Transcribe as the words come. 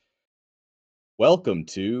Welcome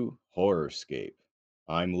to Horrorscape.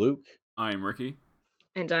 I'm Luke. I'm Ricky.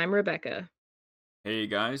 And I'm Rebecca. Hey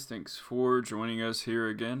guys, thanks for joining us here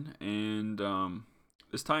again. And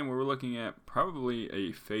this time we're looking at probably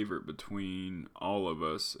a favorite between all of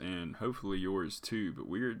us and hopefully yours too. But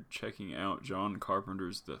we're checking out John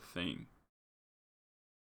Carpenter's The Thing.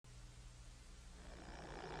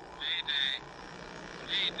 Mayday.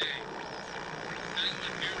 Mayday.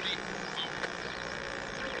 Anyone hear me? Over.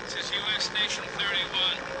 This is U.S. Station 31.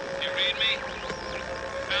 You read me?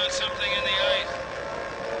 Found something in the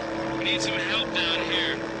ice. We need some help down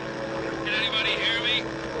here. Can anybody hear me?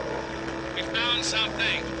 We found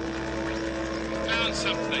something. We found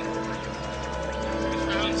something. We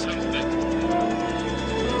found something.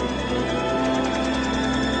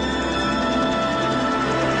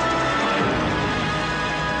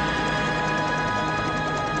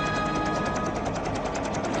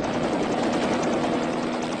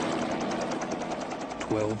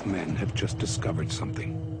 12 men have just discovered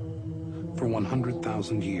something. For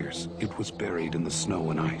 100,000 years, it was buried in the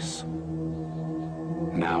snow and ice.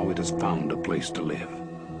 Now it has found a place to live.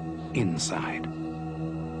 Inside.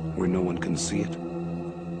 Where no one can see it,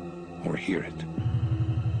 or hear it,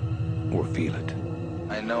 or feel it.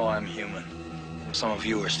 I know I'm human. Some of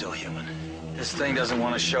you are still human. This thing doesn't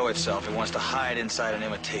want to show itself. It wants to hide inside an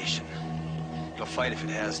imitation. It'll fight if it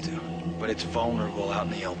has to, but it's vulnerable out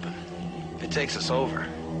in the open. If it takes us over,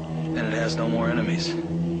 then it has no more enemies.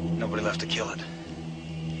 Nobody left to kill it.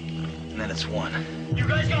 And then it's won. You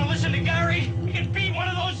guys gonna listen to Gary? He can beat one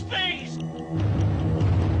of those things!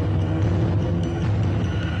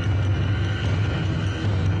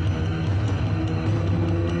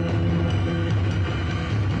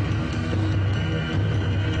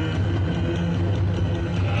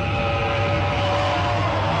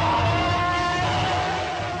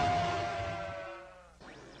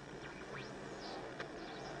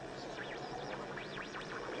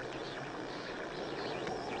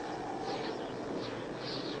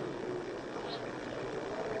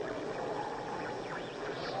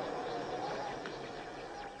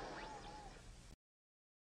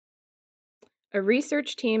 A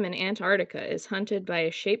research team in Antarctica is hunted by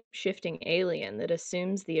a shape-shifting alien that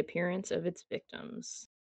assumes the appearance of its victims.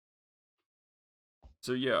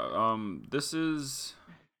 So yeah, this is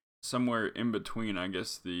somewhere in between, I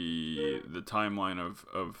guess, the timeline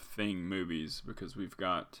of Thing movies, because we've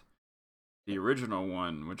got the original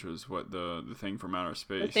one, which was the Thing from Outer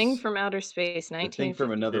Space. The Thing from Outer Space, The thing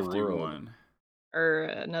from another world. 51. or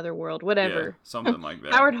Another World, Yeah, whatever. something like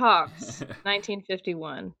that. Howard Hawks,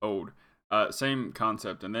 1951. Old. Same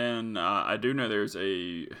concept. And then I do know there's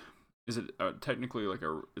is it technically like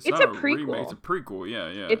it's It's not a remake, it's a prequel.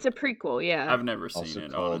 prequel. Yeah. It's a prequel, yeah. I've never seen Also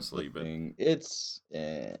it, called honestly, The but Thing. It's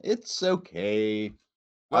okay.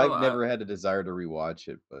 well, I've never had a desire to rewatch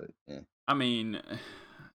it, but I mean,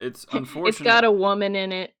 it's It's unfortunate. got a woman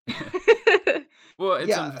in it. Well, it's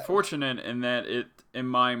Yeah. unfortunate in that it, in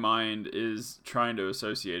my mind, is trying to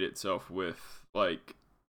associate itself with like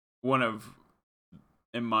one of,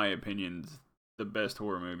 in my opinion, the best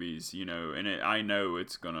horror movies. And I know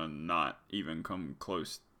it's gonna not even come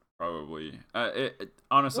close. Probably.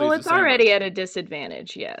 Honestly, Well, it's it's the same. already at a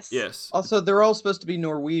disadvantage, yes. Yes. Also, they're all supposed to be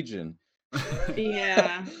Norwegian.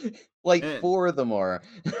 Yeah. Like Eh. 4 of them are.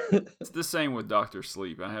 It's the same with Doctor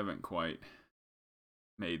Sleep. I haven't quite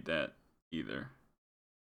made that either.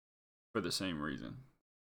 For the same reason.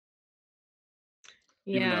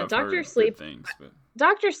 Even though Yeah, I've Doctor heard good Sleep. things, but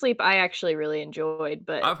Doctor Sleep I actually really enjoyed,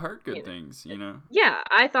 but I've heard you good know, things, yeah,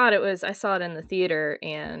 I saw it in the theater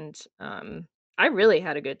and I really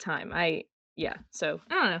had a good time. So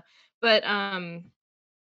I don't know. But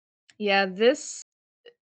yeah, this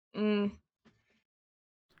mm,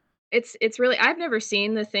 it's really I've never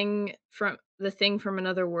seen the thing from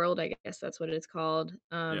Another World, I guess that's what it's called.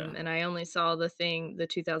 Yeah. And I only saw the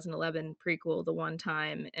 2011 prequel the one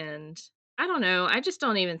time, and I don't know, I just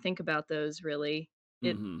don't even think about those really.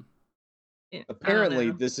 It, Mm-hmm. it I don't Apparently,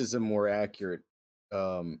 know. this is a more accurate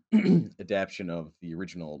adaptation of the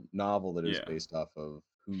original novel that is Yeah. based off of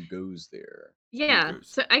Who Goes There. Yeah. goes?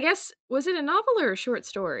 So I guess was it a novel or a short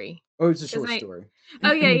story? Oh, it's a 'Cause short I story.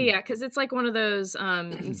 Oh, yeah, 'cause it's like one of those,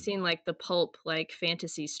 you've seen, like, the pulp, like,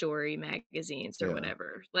 fantasy story magazines or Yeah.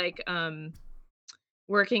 whatever. Like,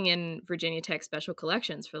 working in Virginia Tech Special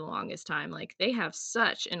Collections for the longest time, like, they have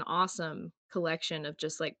such an awesome collection of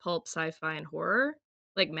just, like, pulp, sci-fi, and horror,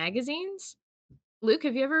 like, magazines. Luke,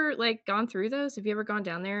 have you ever, like, gone through those? Have you ever gone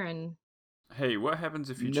down there and Hey, what happens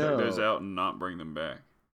if you check those No. out and not bring them back?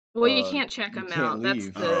 Well, you can't check you them can't out. That's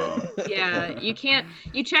leave. the Oh. yeah, you can't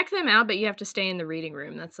you check them out, but you have to stay in the reading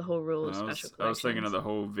room. That's the whole rule of special I was thinking of collections. the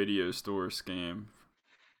whole video store scam.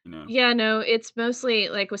 You know. Yeah, no, it's mostly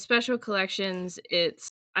like with special collections,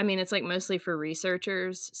 I mean, it's like mostly for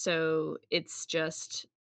researchers, so it's just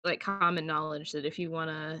like common knowledge that if you want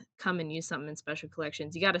to come and use something in special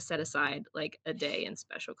collections, you got to set aside like a day in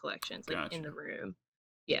special collections, like in the Gotcha. room.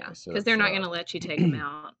 Yeah, Yeah, so because they're it's not going to let you take them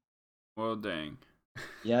out. Well, dang.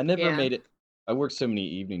 yeah, I never Yeah. made it. I worked so many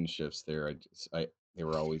evening shifts there. I they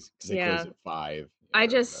were always because they close Yeah. at 5, I or whatever.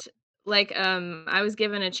 just like I was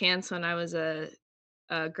given a chance when I was a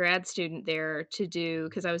grad student there to do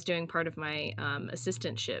because I was doing part of my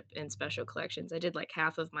assistantship in special collections. I did like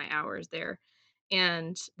half of my hours there.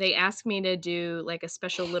 And they asked me to do like a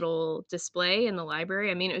special little display in the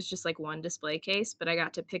library. I mean, it was just like one display case, but I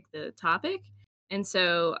got to pick the topic. And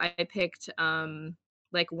so I picked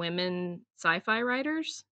like women sci-fi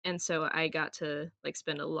writers. And so I got to like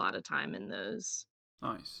spend a lot of time in those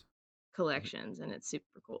Nice. collections, and it's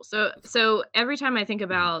super cool. So That's cool. every time I think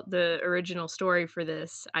about the original story for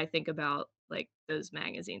this, I think about like those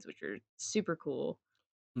magazines, which are super cool.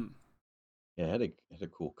 Hmm. Yeah, it had a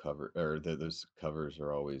cool cover, or those covers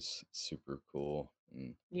are always super cool.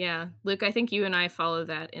 And Yeah, Luke, I think you and I follow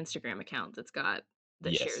that Instagram account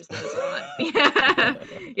that yes. shares those a lot.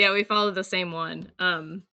 Yeah, yeah, we follow the same one.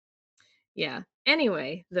 Yeah.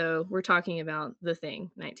 Anyway, though, we're talking about The Thing,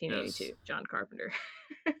 1982, Yes. John Carpenter.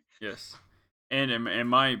 Yes. And in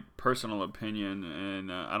my personal opinion,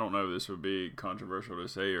 and I don't know if this would be controversial to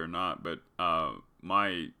say or not, but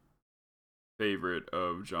my favorite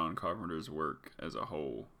of John Carpenter's work as a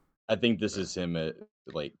whole, I think this is him at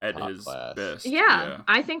like at top his class. best. Yeah,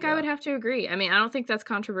 I think I Yeah. would have to agree. I mean, I don't think that's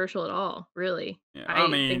controversial at all, really. Yeah. I I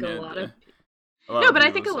think mean, a lot of a lot No, of but I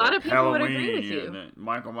people think a say lot of people would agree Halloween, with you you. know,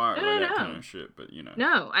 Michael Myers, No, like no, that kind no. of shit. But you know,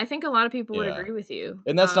 No, I think a lot of people would Yeah. agree with you.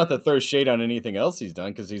 And that's not to throw shade on anything else he's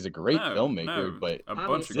done, because he's a great filmmaker. no, But a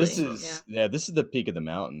bunch of this good Obviously, stuff. yeah. this is the peak of the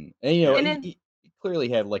mountain. And you know, And he, then he clearly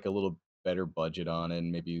had like a little better budget on it,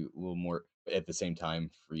 and maybe a little more at the same time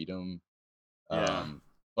freedom. Yeah.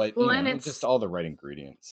 But Well, you and know, just all the right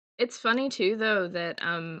ingredients. it's funny too though that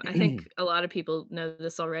I think a lot of people know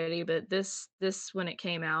this already, but this when it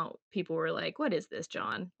came out, people were like, "What is this,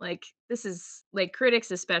 John?" Like this is like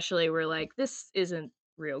critics especially were like, "This isn't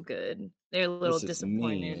real good." They're a little This is mean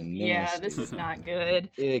disappointed. and Yeah, this nasty, is not good.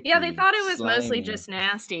 Yeah, they icky, thought it was mostly slimy. just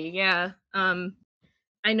nasty. Yeah.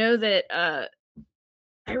 I know that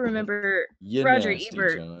I remember You Roger nasty,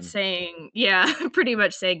 Ebert John. saying, yeah, pretty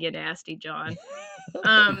much saying you nasty, John.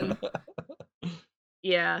 Um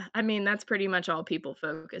Yeah, I mean, that's pretty much all people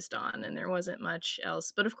focused on, and there wasn't much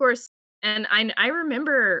else. But of course, and I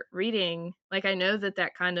remember reading, like, I know that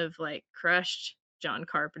that kind of like crushed John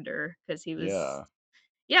Carpenter because he was, Yeah.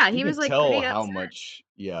 yeah, You he was can like tell pretty how upset. much,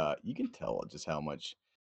 yeah, you can tell just how much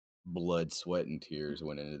blood, sweat, and tears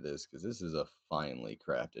went into this, because this is a finely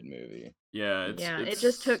crafted movie. Yeah, Yeah, it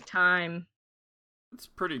just took time. it's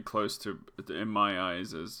pretty close to, in my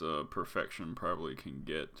eyes, as perfection probably can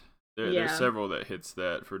get. There's Yeah. several that hits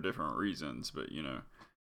that for different reasons, but you know,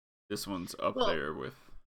 this one's up Well, there with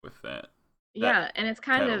that yeah, and it's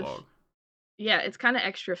kind of, catalog. yeah, it's kind of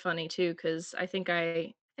extra funny too because I think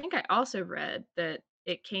I also read that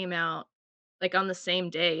it came out like on the same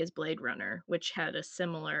day as Blade Runner, which had a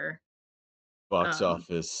Box um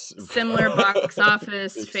office similar box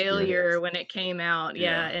office experience. failure when it came out.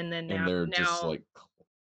 Yeah, Yeah. and then And now they're just now like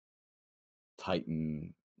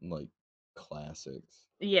Titan, like classics.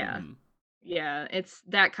 yeah. Mhm. Yeah, it's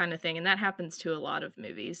that kind of thing, and that happens to a lot of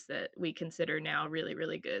movies that we consider now really,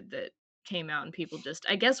 really good that came out and people just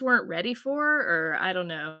I guess weren't ready for, or I don't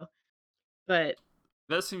know. But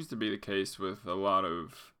That seems to be the case with a lot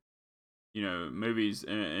of, you know, movies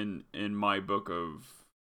in my book of,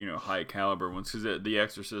 you know, high caliber ones, because The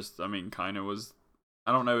Exorcist, I mean, kind of was,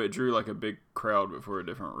 I don't know, it drew like a big crowd, but for a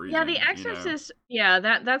different reason. yeah, The You know? Exorcist, yeah,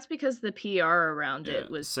 that's because the PR around Yeah. it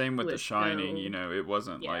was Same with The was Shining. You so know, it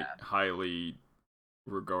wasn't yeah. like highly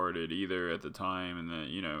regarded either at the time, and that,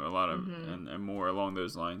 you know, a lot of Mhm. and more along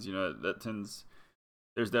those lines. You know, that tends,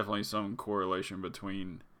 there's definitely some correlation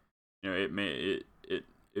between, you know,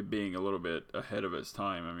 it being a little bit ahead of its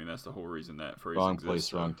time. I mean, that's the whole reason that phrase Wrong exists. place,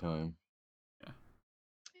 So wrong time.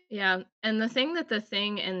 Yeah, and the thing that The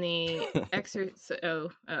Thing and The Exorcist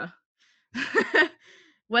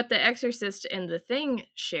what The Exorcist and The Thing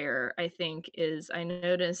share, I think, is I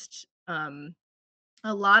noticed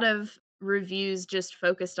a lot of reviews just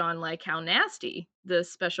focused on like how nasty the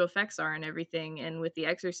special effects are and everything. And with The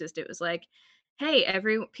Exorcist, it was like, hey,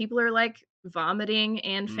 every people are like vomiting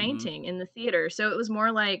and Mm-hmm. fainting in the theater. So it was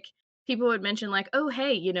more like people would mention like, "Oh,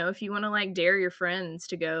 hey, if you want to like dare your friends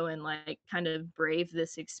to go and like kind of brave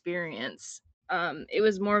this experience." It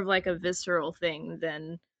was more of like a visceral thing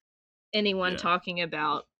than anyone Yeah. talking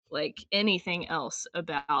about like anything else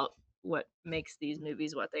about what makes these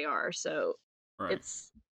movies what they are. So Right.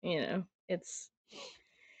 it's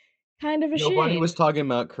kind of a Nobody was shame. talking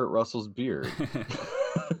about Kurt Russell's beard.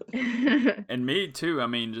 And me too. I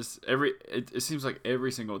mean, just it seems like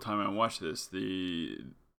every single time I watch this, the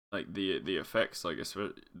effects, like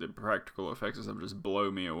the practical effects and stuff, just blow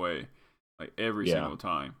me away. Like every Yeah. single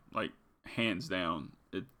time, like hands down.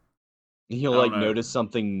 He'll I like don't know. notice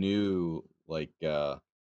something new, like that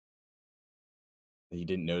he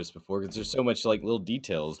didn't notice before, because there's so much like little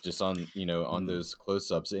details just on on Mhm. those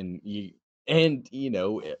close-ups, and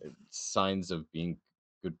signs of being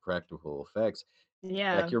good practical effects.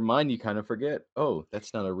 Yeah. Back your mind, you kind of forget, oh,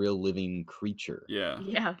 that's not a real living creature. Yeah.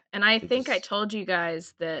 Yeah, and I They think I just told you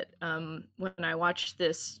guys that when I watched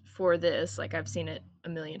this for this, like I've seen it a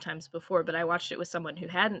million times before, but I watched it with someone who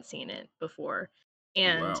hadn't seen it before. Oh,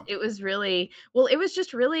 And wow. it was really well, it was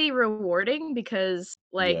just really rewarding because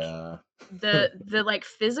like yeah. the like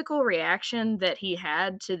physical reaction that he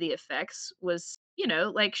had to the effects was,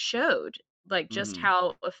 like showed like just Mhm.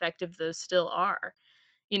 how effective those still are.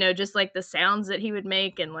 Just like the sounds that he would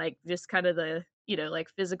make and like just kind of the, like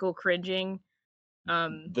physical cringing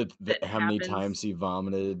The that how many happens. times he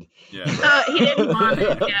vomited. Yeah. He didn't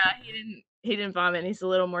vomit. Yeah, he didn't vomit. He's a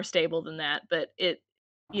little more stable than that, but you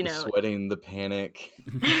The know, sweating, the panic.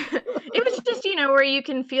 it was just, where you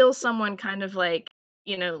can feel someone kind of like,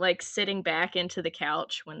 like sitting back into the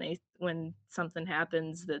couch when something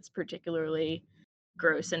happens that's particularly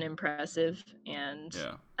gross and impressive, and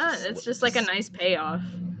Yeah. it's just like a nice payoff.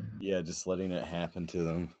 Yeah, just letting it happen to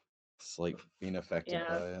them. It's like being affected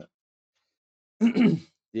Yeah. by it.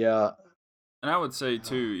 Yeah. And I would say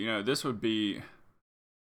too, this would be.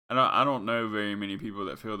 I don't know very many people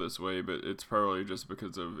that feel this way, but it's probably just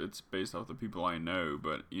because it's based off the people I know.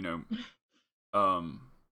 But um,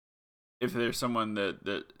 if there's someone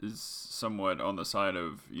that is somewhat on the side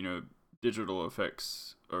of digital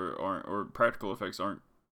effects or practical effects aren't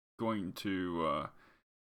going to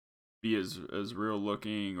be as real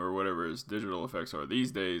looking or whatever as digital effects are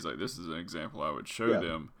these days, like this is an example I would show Yeah.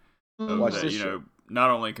 them Mhm. of Watch that. this show. Not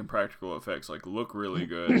only can practical effects like look really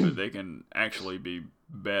good, but they can actually be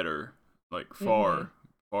better, like far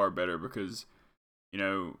better, because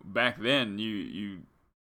back then you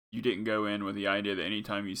didn't go in with the idea that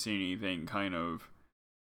anytime you see anything kind of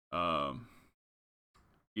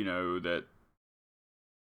that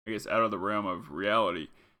I guess out of the realm of reality,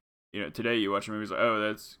 today you watch a movie, it's like, oh,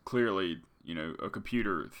 that's clearly a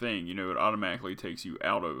computer thing. It automatically takes you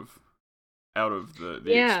out of the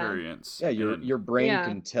Yeah. experience. Yeah, And your brain Yeah.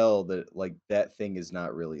 can tell that like that thing is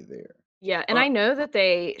not really there. Yeah, and I know that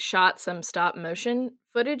they shot some stop motion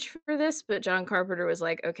footage for this, but John Carpenter was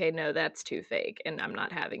like, "Okay, no, that's too fake, and I'm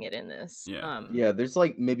not having it in this." yeah, Yeah, there's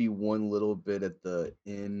like maybe one little bit at the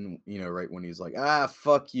end, right when he's like, ah,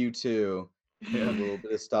 fuck you too. A yeah. little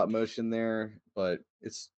bit of stop motion there, but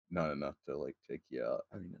it's not enough to like take you out.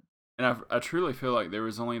 I mean, And I truly feel like there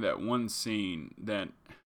was only that one scene that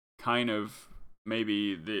kind of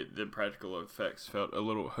maybe the practical effects felt a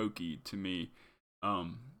little hokey to me.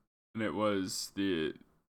 And it was the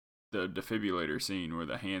defibrillator scene where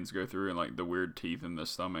the hands go through and like the weird teeth in the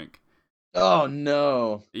stomach. oh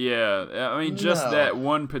no. Yeah, I mean just No. that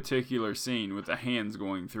one particular scene with the hands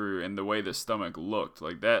going through and the way the stomach looked,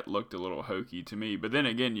 like that looked a little hokey to me. But then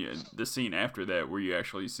again, the scene after that where you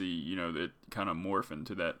actually see, that kind of morph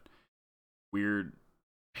into that weird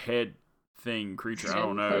head thing creature. I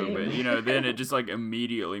don't know, thing. but then it just like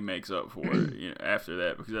immediately makes up for it, after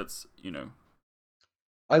that, because that's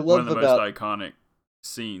I one of love the most about iconic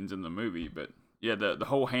scenes in the movie. But yeah, the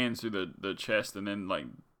whole hands through the chest and then like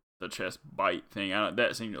the chest bite thing.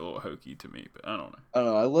 That seemed a little hokey to me, but I don't know. I don't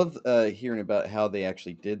know. I love hearing about how they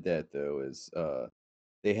actually did that though. Is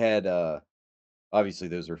they had obviously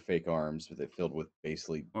those were fake arms, but they filled with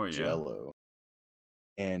basically Oh yeah, Jello,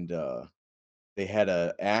 and they had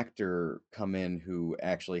a actor come in who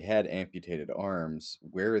actually had amputated arms,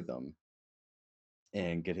 wear them,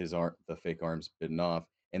 and get the fake arms bitten off,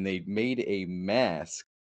 and they made a mask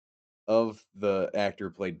of the actor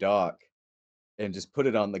who played Doc and just put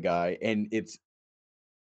it on the guy, and it's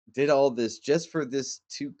did all this just for this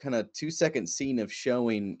 2-second scene of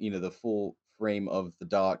showing, the full frame of the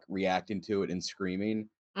Doc reacting to it and screaming,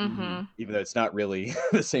 Mhm. even though it's not really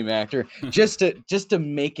the same actor, just to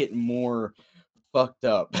make it more fucked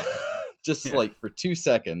up, just Yeah. like for 2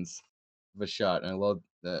 seconds. of a shot, and I love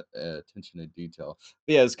that attention to detail.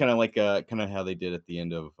 But yeah, it's kind of like kind of how they did at the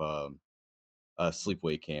end of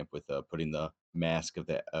Sleepaway Camp with putting the mask of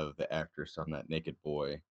the actress on that naked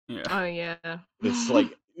boy. Yeah. Oh yeah. It's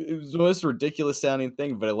like it was the most ridiculous sounding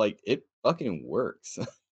thing, but it fucking works.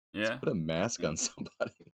 Yeah. Put a mask on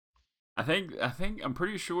somebody. I think I'm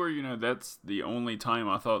pretty sure, you know, that's the only time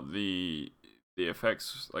I thought the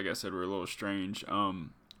effects, like I said, were a little strange.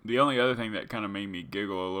 The only other thing that kind of made me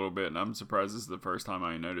giggle a little bit, and I'm surprised this is the first time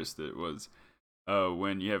I noticed it, was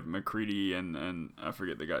when you have McCready and I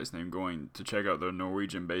forget the guy's name going to check out the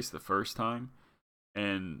Norwegian base the first time,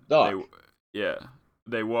 and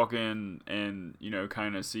they walk in and, you know,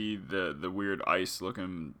 kind of see the weird ice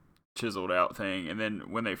looking chiseled out thing, and then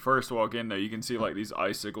when they first walk in though, you can see like these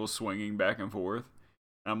icicles swinging back and forth.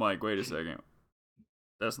 And I'm like, wait a second,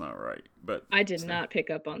 that's not right. But I did not pick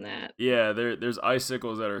up on that. yeah, there's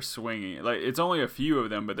icicles that are swinging. Like, it's only a few of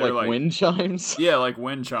them, but they're Like wind chimes. Yeah, like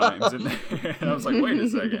wind chimes. And I was like, wait a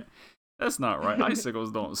second, that's not right.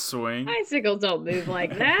 Icicles don't swing. Icicles don't move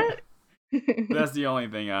like that. That's the only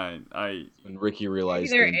thing I When Ricky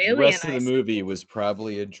realized they're the alien rest of the icicles. movie was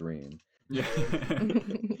probably a dream. yeah.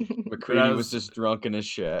 McCready was just drunk in his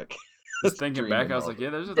shack. Just thinking back, dreaming I was all like, the- yeah,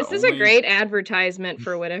 those are This the is only... a great advertisement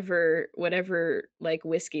for whatever like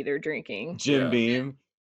whiskey they're drinking. Jim Yeah. Beam.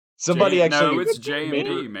 Somebody No, actually. it's J&B,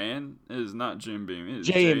 made- man. It is not Jim Beam. It is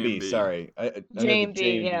J&B, J&B. sorry. I know the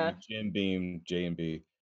J&B, yeah. Jim Beam, J&B.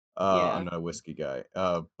 Yeah. I'm not a whiskey guy.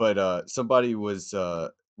 But somebody was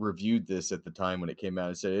reviewed this at the time when it came out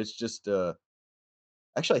and said it's just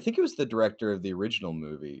actually I think it was the director of the original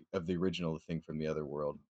movie, of the original Thing from the Other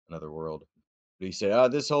World, Another World. But he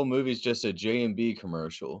said, this whole movie's just a J&B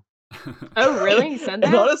commercial. Oh, really? He said that?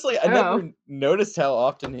 And honestly, I Oh. never noticed how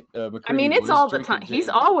often McCready I mean, it's was all the drinking time. He's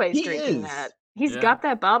J&B. always He drinking is. that. He's Yeah. got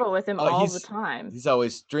that bottle with him Oh, all the he's- time. He's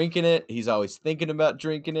always drinking it. He's always thinking about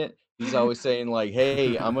drinking it. He's always saying like,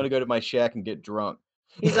 "Hey, I'm gonna go to my shack and get drunk."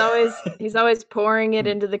 He's always pouring it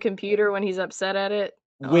into the computer when he's upset at it.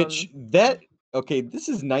 Which okay, this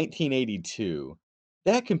is 1982.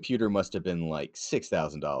 That computer must have been like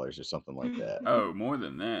 $6,000 or something like that. Oh, more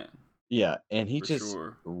than that. Yeah, and he For just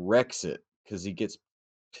sure. wrecks it because he gets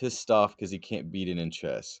pissed off because he can't beat it in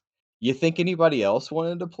chess. You think anybody else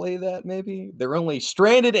wanted to play that? Maybe they're only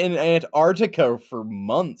stranded in Antarctica for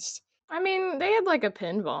months. I mean, they had like a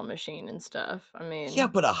pinball machine and stuff. I mean, Yeah,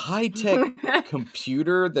 but a high-tech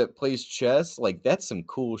computer that plays chess, like that's some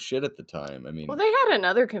cool shit at the time. I mean, well, they had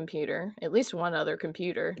another computer, at least one other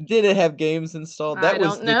computer. did it have games installed? I That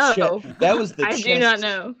was don't the know. that was the I chess. do not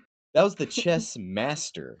know. That was the Chess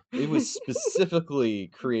Master. It was specifically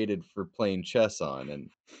created for playing chess on, and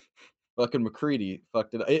fucking McCready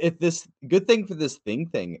fucked it up. If this good thing for this thing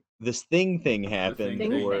happened,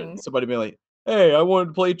 thing or thing. somebody be like, "Hey, I wanted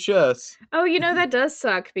to play chess." Oh, you know, that does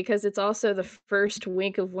suck because it's also the first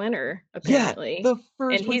week of winter, apparently. Yeah, the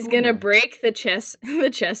first. And week he's of gonna winter. break the chess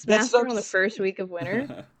master on the sucks. first week of winter.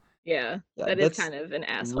 Yeah, Yeah, that is that's kind of an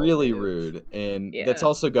asshole. really move. rude, and that's Yeah.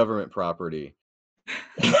 also government property.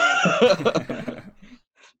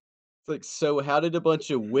 It's like, so how did a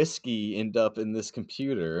bunch of whiskey end up in this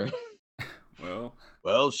computer?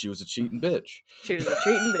 Well, she was a cheating bitch. She was a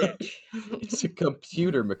cheating bitch. It's a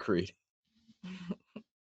computer, McCready.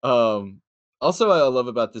 Also, I love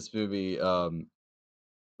about this movie,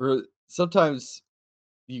 sometimes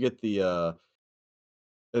you get the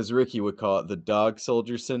as Ricky would call it, the dog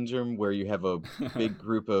soldier syndrome, where you have a big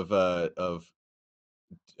group of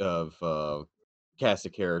cast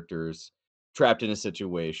of characters trapped in a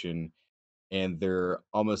situation, and they're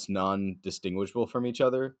almost non-distinguishable from each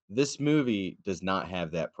other. This movie does not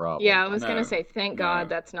have that problem. Yeah, I was No, gonna say, thank God no.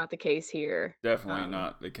 that's not the case here. Definitely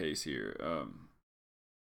not the case here.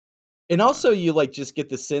 And also you like just get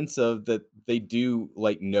the sense of that they do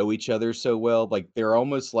like know each other so well. Like they're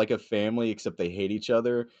almost like a family, except they hate each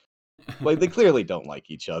other. Like they clearly don't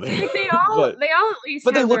like each other. Like they all at least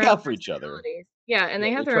but they have look their own out for each other. personalities. Yeah, and they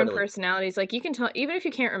Yeah, have they their try own to, like- personalities. Like you can tell, even if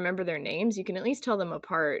you can't remember their names, you can at least tell them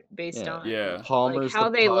apart based Yeah. on Yeah. Palmer's like how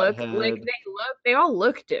the they look. Like pothead. they all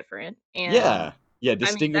look different. And Yeah, I mean, that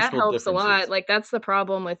distinguishable helps a lot. differences. Like that's the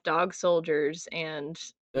problem with dog soldiers and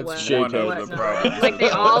That's Shape one of heads. the problems. Like with they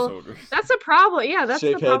dog all. soldiers. That's a problem. Yeah, that's the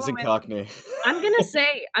Shape heads problem and with Cockney. I'm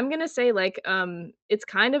gonna say like it's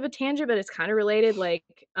kind of a tangent, but it's kind of related. Like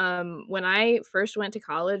when I first went to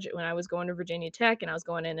college, when I was going to Virginia Tech and I was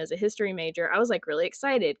going in as a history major, I was like really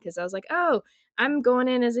excited because I was like, oh, I'm going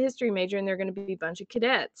in as a history major and there are gonna be a bunch of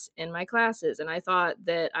cadets in my classes. And I thought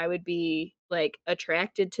that I would be like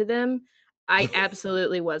attracted to them. I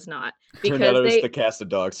absolutely was not. Turned out it was they the cast of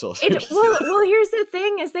dog soldiers. well, here's the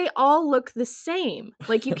thing: is they all look the same.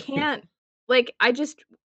 Like you can't like I just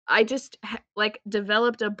like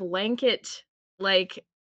developed a blanket like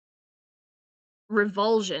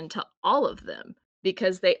revulsion to all of them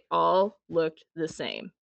because they all looked the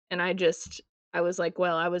same. And I was like,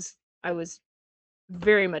 well, I was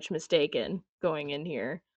very much mistaken going in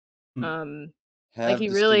here. Um like Have he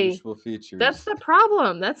really distinguishable that's features. the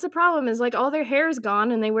problem. That's the problem is like all their hair is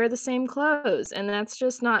gone and they wear the same clothes. And that's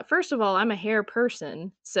just not first of all, I'm a hair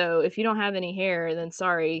person. So if you don't have any hair, then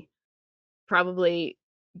sorry, probably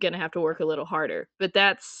gonna have to work a little harder. But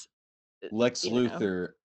that's Lex you know. Luthor.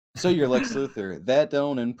 So you're Lex Luthor. That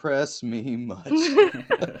don't impress me much.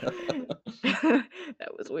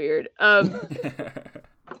 That was weird.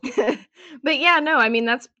 But yeah, no, I mean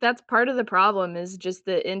that's part of the problem is just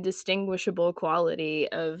the indistinguishable quality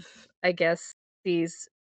of I guess these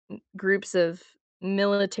groups of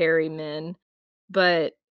military men,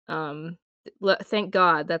 but thank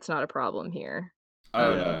God that's not a problem here.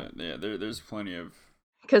 Oh Yeah. no, yeah, there's plenty of.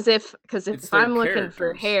 Because if It's their I'm looking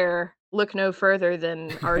for characters. hair, look no further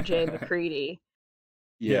than R.J. McCready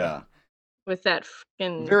Yeah. with that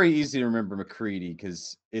fucking. Very easy to remember McCready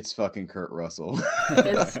because it's fucking Kurt Russell.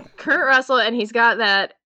 It's Kurt Russell, and he's got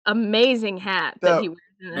that amazing hat that he wears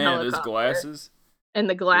in the Man, those helicopter. glasses. And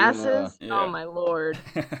the glasses? Yeah. Oh my lord.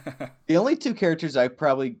 The only two characters I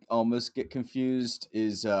probably almost get confused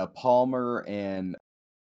is Palmer and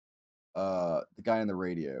the guy on the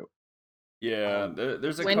radio. Yeah,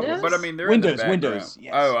 there's a Windows? couple, but I mean they're in the background. Windows,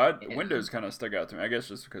 yes. Oh, Yeah. Windows kind of stuck out to me. I guess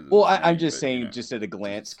just because. Well, I'm just saying, just at a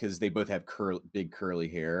glance, because they both have big curly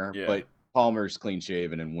hair. Yeah. But Palmer's clean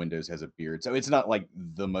shaven and Windows has a beard, so it's not like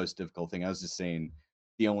the most difficult thing. I was just saying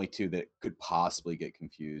the only two that could possibly get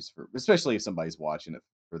confused for, especially if somebody's watching it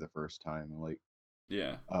for the first time. Like,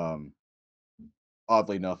 yeah.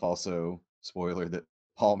 Oddly enough, also spoiler that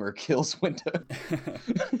Palmer kills Windows.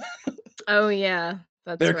 Oh yeah.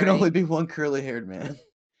 That's There right. can only be one curly-haired man.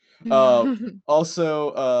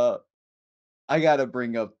 Also, I gotta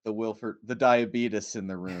bring up the diabetes in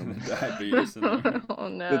the room. Diabetes in the room. Oh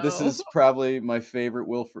no. This is probably my favorite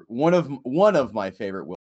one of my favorite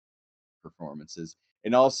Wilford performances.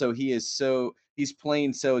 And also he's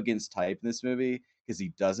playing so against type in this movie because he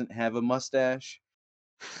doesn't have a mustache.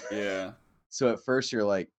 Yeah. So at first you're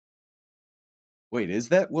like, wait, is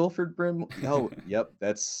that Wilford Brimley? Oh, yep,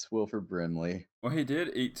 that's Wilford Brimley. Well, he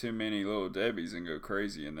did eat too many Little Debbies and go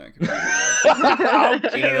crazy in that computer. I'll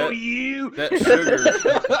kill you. That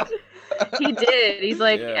sugar. He did. He's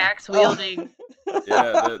like axe wielding.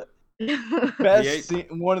 Yeah,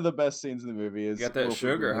 One of the best scenes in the movie is got that Wilford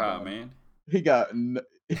sugar Brimley. high, man.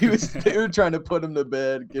 They were trying to put him to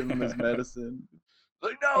bed, give him his medicine.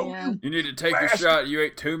 Like, no, Yeah. You need to take a shot. You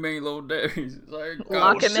ate too many Little Debbies. It's like,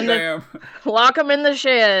 Lock him in the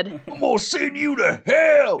shed. I'm gonna send you to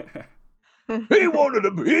hell. He wanted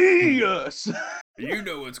to be us. You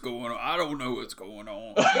know what's going on. I don't know what's going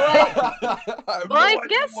on. I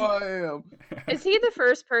guess. I am. Is he the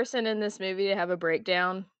first person in this movie to have a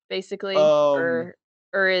breakdown, basically, or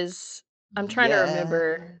is I'm trying to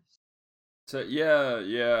remember. So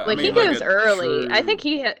yeah. Like I mean, he goes a early. I true- think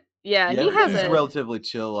he has He's relatively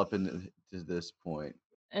chill up to this point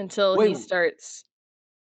until he starts.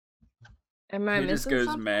 Am I he missing just goes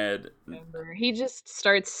something? mad. He just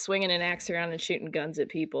starts swinging an axe around and shooting guns at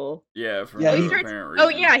people. Yeah, for Yeah, no he apparent reason. Oh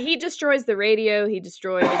yeah, he destroys the radio. He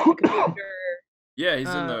destroys the computer. Yeah, he's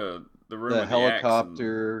in the room the with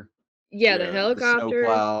helicopter. Yeah, the Yeah, the helicopter. The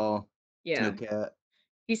snowplow. Yeah, Snowcat.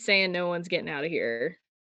 he's saying no one's getting out of here.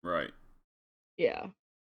 Right. Yeah.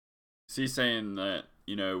 So he's saying that,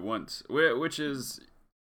 once, which is,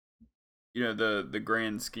 the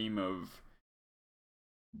grand scheme of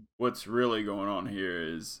what's really going on here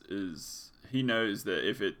is he knows that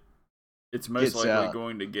if it's most likely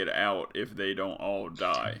going to get out if they don't all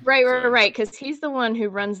die. Right, because he's the one who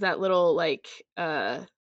runs that little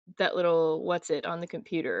what's it on the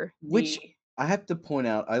computer. Which I have to point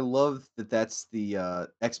out, I love that that's the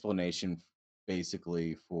explanation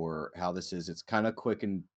basically for how this is. It's kind of quick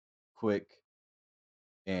and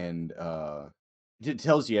it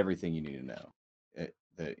tells you everything you need to know.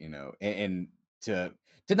 And to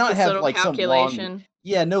not this have little like calculation.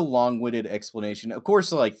 no long-winded explanation. Of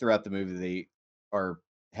course, like throughout the movie, they are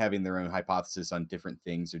having their own hypothesis on different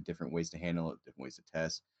things or different ways to handle it, different ways to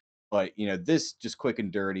test. But this just quick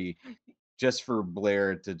and dirty, just for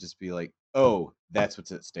Blair to just be like, oh, that's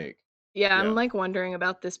what's at stake. Yeah, I'm like wondering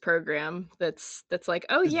about this program that's like,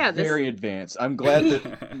 oh It's yeah, this very advanced. I'm glad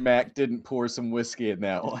that Mac didn't pour some whiskey in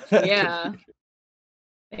that one. Yeah.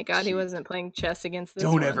 Thank God he wasn't playing chess against this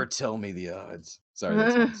Don't one. ever tell me the odds. Sorry,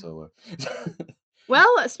 that's Han Solo.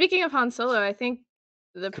 Well, speaking of Han Solo, I think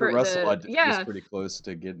Kurt Russell was pretty close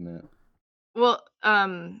to getting it. Well,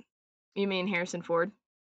 you mean Harrison Ford?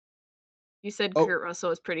 You said Oh, Kurt Russell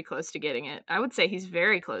is pretty close to getting it. I would say he's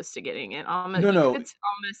very close to getting it. Almost, no, you no, could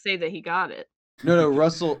almost say that he got it. no.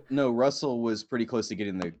 Russell was pretty close to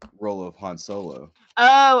getting the role of Han Solo.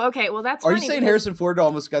 Oh, okay. Well, that's Are you funny saying because Harrison Ford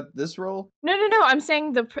almost got this role? no. I'm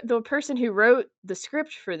saying the person who wrote the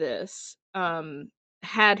script for this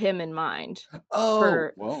had him in mind Oh,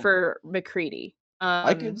 for well, McCready.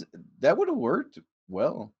 I could. That would have worked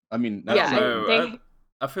well. I mean, I not don't Yeah, saying. know.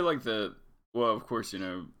 I feel like well, of course,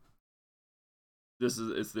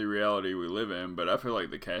 it's the reality we live in, but I feel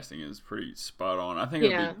like the casting is pretty spot on. I think it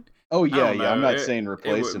would yeah. be. Oh I yeah, don't yeah. I'm know. not saying It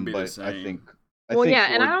replace wouldn't him, be the but I same. Well, yeah,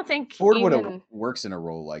 and I Ford don't think would have even works in a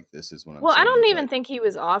role like this is what I'm well, I saying. don't even But think he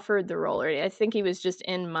was offered the role, or I think he was just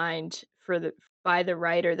in mind by the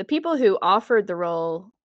writer. The people who offered the role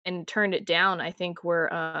and turned it down, I think, were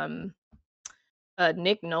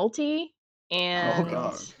Nick Nolte oh and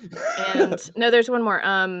god, no, there's one more.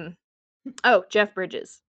 Oh, Jeff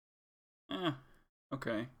Bridges,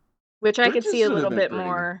 Okay. which I could see Bridges a would have little been bit pretty good.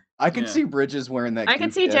 more. I could Yeah. see Bridges wearing that I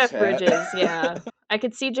could goofy see ass Jeff hat. Bridges, yeah. I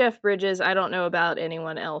could see Jeff Bridges. I don't know about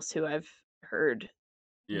anyone else who I've heard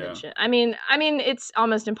Yeah. mention. I mean, it's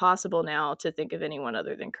almost impossible now to think of anyone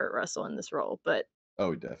other than Kurt Russell in this role, but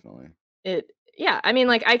Oh, definitely. yeah, I mean,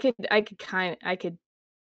 like I could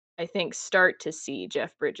I think start to see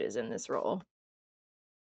Jeff Bridges in this role,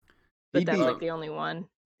 but He'd that's be like the only one.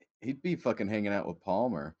 he'd be fucking hanging out with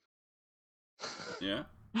Palmer. Yeah.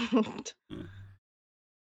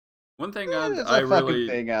 One thing There's I a fucking really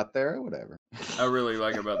thing out there, whatever. I really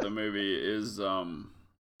like about the movie is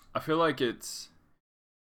I feel like it's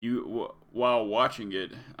while watching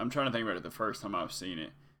it. I'm trying to think about it the first time I've seen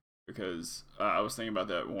it because I was thinking about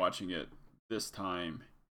that watching it this time,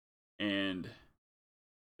 and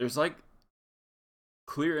there's like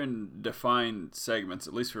clear and defined segments,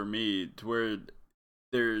 at least for me, to where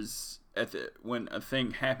there's when a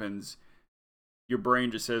thing happens, your brain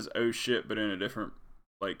just says "oh shit," but in a different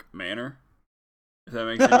like manner. If that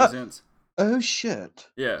makes any sense. Oh shit.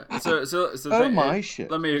 Yeah. So Oh my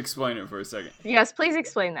shit. let me explain it for a second. Yes, please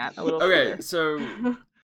explain that a little Okay, further.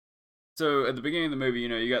 so at the beginning of the movie,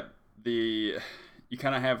 you got you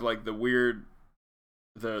kind of have like the weird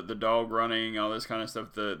the dog running, all this kind of stuff.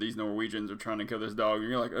 These Norwegians are trying to kill this dog, and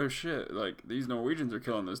you're like, oh shit, like these Norwegians are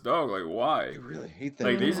killing this dog. Like, why? I really hate that.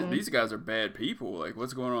 Like Mhm. these guys are bad people. Like,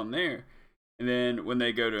 what's going on there? And then when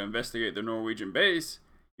they go to investigate the Norwegian base,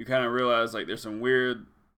 you kind of realize like there's some weird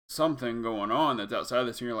something going on that's outside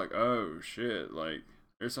this, and you're like, oh shit, like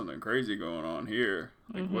there's something crazy going on here.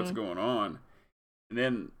 Like, what's going on? And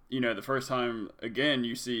then the first time again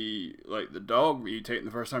you see like the dog mutate, and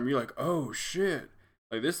the first time you're like, oh shit,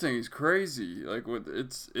 like this thing is crazy. Like what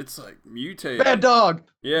it's like mutated. Bad dog.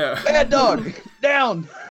 Yeah. Bad dog. Down.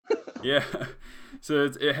 Yeah.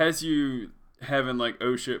 So it has you having like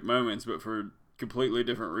oh shit moments, but for completely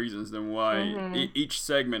different reasons than why each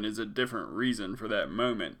segment is a different reason for that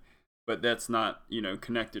moment. But that's not,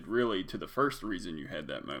 connected really to the first reason you had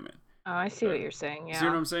that moment. Oh, I see what you're saying. See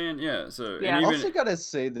what Yeah. I'm saying? Yeah. So Yeah. and I even also gotta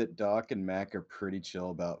say that Doc and Mac are pretty chill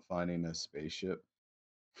about finding a spaceship.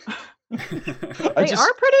 They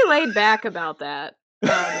are pretty laid back about that.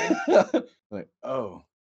 Like, oh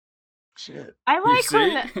shit. I you like see?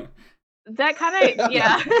 when that kind of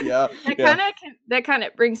Yeah. that kind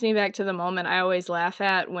of brings me back to the moment I always laugh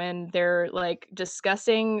at when they're like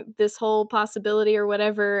discussing this whole possibility or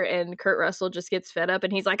whatever, and Kurt Russell just gets fed up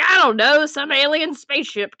and he's like, I don't know, some alien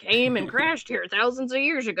spaceship came and crashed here thousands of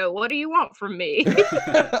years ago. What do you want from me?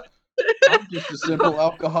 I'm just a simple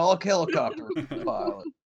alcoholic helicopter pilot.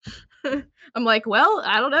 I'm like, well,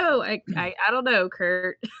 I don't know. I don't know,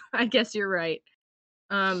 Kurt. I guess you're right.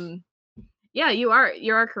 Yeah, you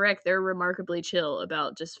are correct. They're remarkably chill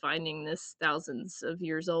about just finding this thousands of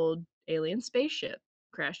years old alien spaceship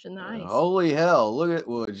crashed in the ice. Holy hell,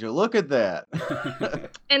 would you look at that.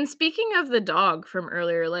 And speaking of the dog from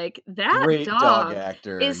earlier, like that Great dog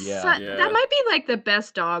actor. is Yeah. that might be like the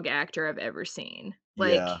best dog actor I've ever seen.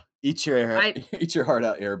 Like, yeah. Eat your heart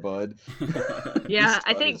out, Air Bud. Yeah, This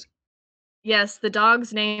I dog think is- yes, the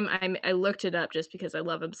dog's name I looked it up just because I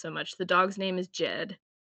love him so much. The dog's name is Jed.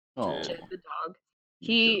 Oh, Jed the dog. he's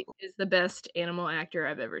He adorable. is the best animal actor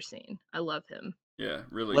I've ever seen. I love him. Yeah,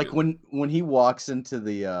 really Like good. when he walks into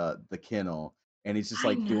the kennel and he's just I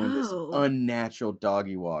like doing this know. unnatural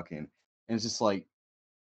doggy walking, and it's just like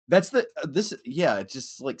that's it's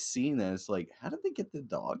just like seeing that. It's like, how did they get the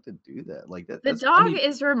dog to do that? Like The that's dog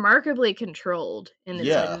is remarkably controlled in its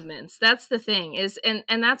Yeah. movements. That's the thing is and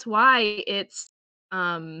that's why it's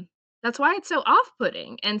That's why it's so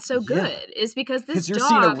off-putting and so Yeah, good, is because this because you're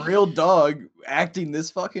seeing a dog, real dog acting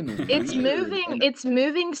this fucking it's weird, moving and it's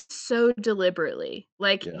moving so deliberately.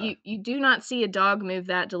 Like, yeah, you do not see a dog move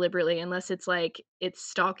that deliberately unless it's like it's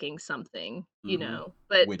stalking something, Mm-hmm.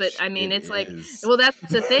 but which I mean, it it's like, is. well, that's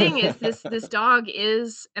the thing, is this dog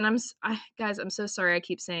is, and guys, I'm so sorry I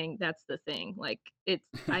keep saying that's the thing. Like,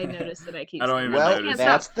 I noticed that I keep I don't saying that, even and I Well, can't notice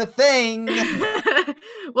stop. it. that's the thing.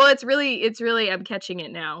 Well, it's really I'm catching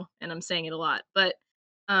it now, and I'm saying it a lot. But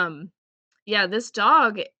um yeah, this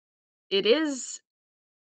dog, it is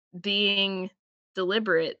being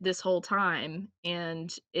deliberate this whole time,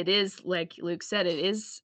 and it is, like Luke said, it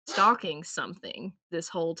is stalking something this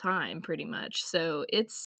whole time pretty much. So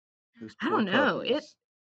it's, Those I poor don't know, it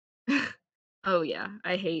puppies. oh yeah,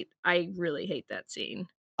 I really hate that scene.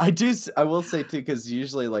 I will say too, because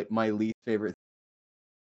usually, like, my least favorite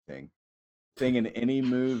thing in any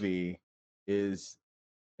movie is,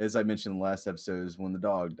 as I mentioned in the last episode, is when the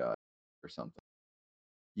dog dies or something.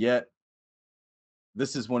 Yet,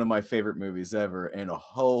 this is one of my favorite movies ever, and a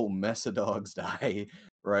whole mess of dogs die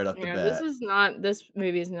right off the Yeah, bat. this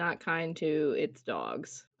movie is not kind to its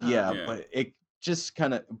dogs. Yeah, Yeah. but it just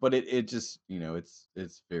kinda but it just,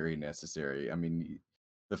 it's very necessary. I mean,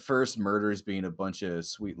 the first murders being a bunch of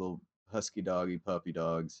sweet little husky doggy puppy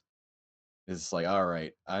dogs is like,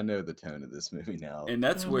 "Alright, I know the tone of this movie now." And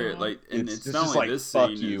that's where Mhm. like, and it's It's not just only like, this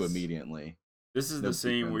 "Fuck scene you" is immediately. this is No the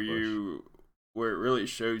beating scene around the bush. where it really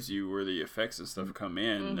shows you where the effects and stuff come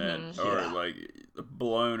in that Mhm. are Yeah. like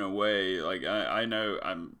blown away. Like I know,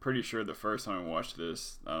 I'm pretty sure the first time I watched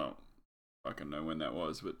this, I don't fucking know when that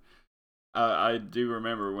was, but I do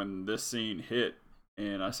remember when this scene hit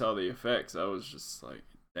and I saw the effects. I was just like,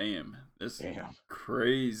 damn, this is Damn.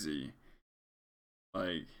 crazy.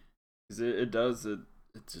 Like, 'cause it does it.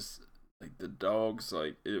 It just like the dogs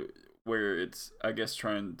where it's, I guess,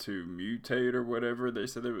 trying to mutate or whatever they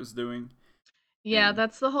said it was doing. Yeah, And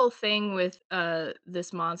that's the whole thing with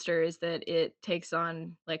this monster, is that it takes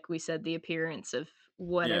on, like we said, the appearance of yeah,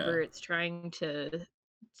 whatever it's trying to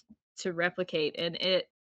replicate, and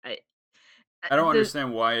I, I don't the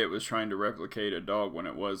understand why it was trying to replicate a dog when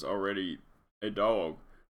it was already a dog.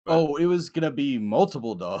 But Oh, it was gonna be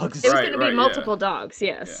multiple it dogs. was right, gonna be right, yeah, multiple dogs,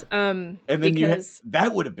 yeah, yes. And then Because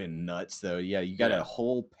that would have been nuts though. Yeah, you got a yeah,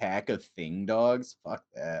 whole pack of thing dogs. Fuck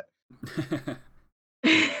that.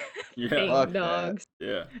 yeah, thing Fuck that. dogs.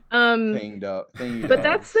 yeah, Um, Thingy but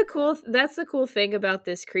that's dogs. the cool thing about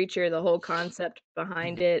this creature. The whole concept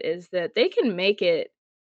behind it is that they can make it.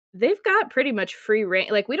 They've got pretty much free reign.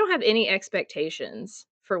 Like, we don't have any expectations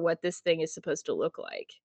for what this thing is supposed to look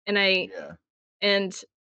like. And Yeah. and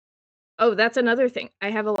oh, that's another thing.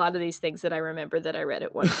 I have a lot of these things that I remember that I read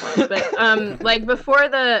at one point. But like, before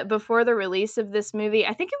the release of this movie,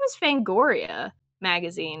 I think it was Fangoria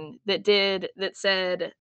magazine that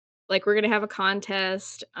said, like, we're gonna have a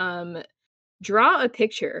contest. Draw a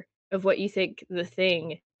picture of what you think the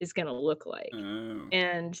thing is gonna look like. oh.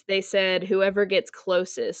 And they said whoever gets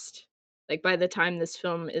closest, like, by the time this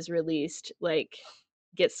film is released, like,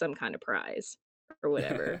 gets some kind of prize or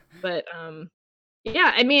whatever. But,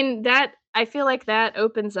 yeah, I mean, that I feel like that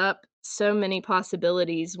opens up so many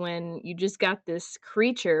possibilities when you just got this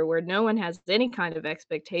creature where no one has any kind of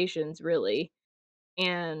expectations, really,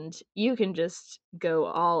 and you can just go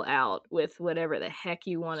all out with whatever the heck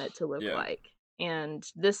you want it to look Yeah. like. And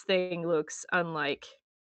this thing looks unlike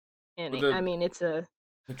Well, any. I mean, it's a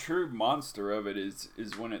the true monster of it is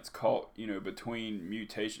when it's caught, between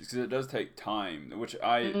mutations, because it does take time, which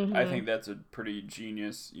I mhm. think that's a pretty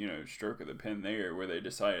genius, stroke of the pen there, where they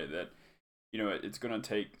decided that, it's going to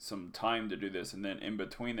take some time to do this, and then in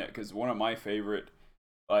between that, because one of my favorite,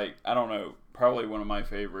 like, I don't know, probably one of my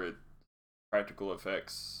favorite practical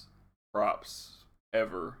effects props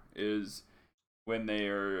ever is when they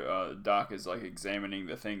are Doc is like examining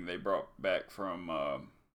the thing they brought back from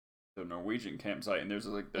the Norwegian campsite, and there's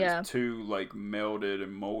like those Yeah. two like melded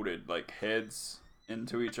and molded like heads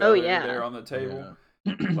into each Oh, other there yeah. on the table,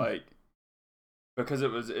 Yeah. like, because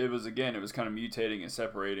it was again, it was kind of mutating and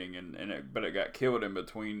separating, but it got killed in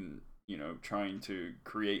between, trying to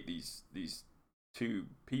create these two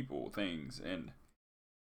people things. And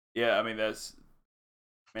yeah, I mean, that's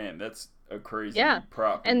a crazy Yeah.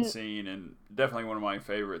 prop and And scene, and definitely one of my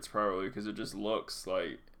favorites, probably because it just looks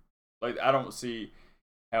like I don't see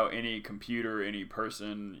how any computer, any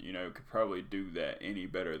person, could probably do that any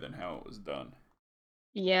better than how it was done.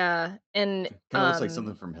 yeah, and Kinda looks like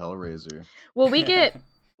something from Hellraiser. well, we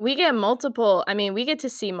get multiple. I mean, we get to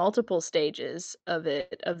see multiple stages of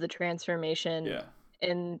the transformation Yeah.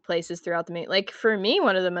 in places throughout the movie. Like, for me,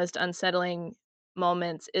 one of the most unsettling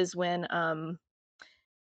moments is when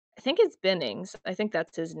I think it's Bennings. I think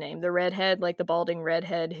that's his name. The redhead, like the balding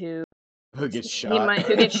redhead Who gets who shot?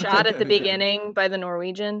 gets shot at the beginning by the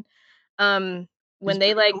Norwegian. Um, He's when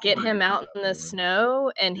they pretty like cool get when he him gets out shot in by the one.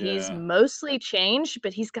 snow and he's Yeah. mostly changed,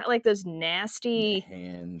 but he's got like those nasty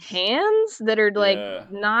Hands, hands that are like Yeah.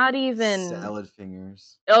 not even. salad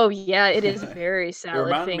fingers. Oh yeah, it is very It salad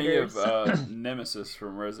reminded me of fingers. Nemesis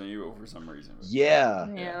from Resident Evil for some reason. Yeah.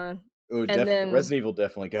 Yeah. Oh, And then Resident Evil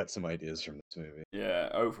definitely got some ideas from this movie. Yeah,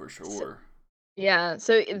 oh for sure. yeah,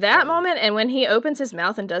 so Pretty that funny. moment and when he opens his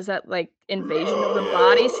mouth and does that like invasion of the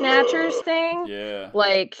body snatchers thing, Yeah.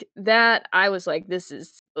 like that I was like, this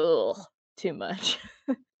is too much.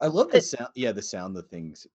 I love the But sound. Yeah, the sound the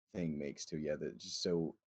thing makes too. Yeah, that's just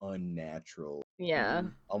so unnatural. yeah.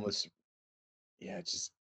 Mhm. Almost. Yeah,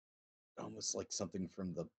 just almost like something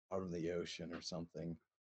from the out of the ocean or something.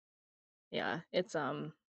 Yeah, it's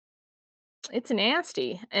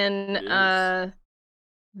nasty. And It is.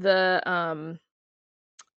 the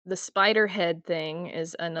the spider head thing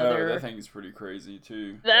is Oh, that another thing's pretty crazy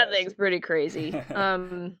too. that thing's Classic. pretty crazy.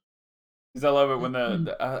 Because I love it when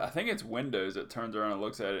I think it's Windows that turns around and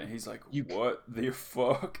looks at it, and he's like, You- "What the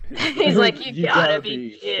fuck?" is He's that?" like, you gotta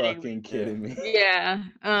be kidding me. fucking kidding me. Yeah.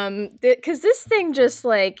 Because this thing just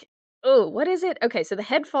like, oh, what is it? Okay, so the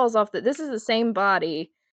head falls off. This is the same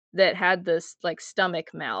body that had this like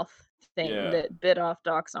stomach mouth thing Yeah. that bit off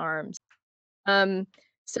Doc's arms.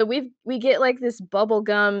 So we get like this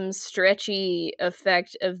bubblegum stretchy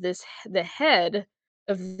effect of the head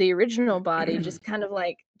of the original body just kind of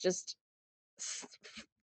like just s-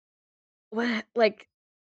 what like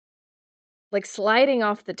sliding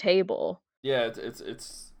off the table. Yeah,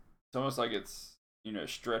 it's almost like it's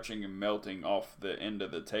stretching and melting off the end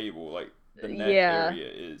of the table, like the neck Yeah. area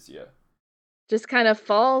is. Yeah. Just kind of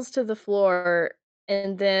falls to the floor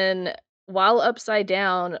and then while upside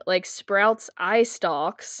down like sprouts eye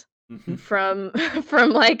stalks from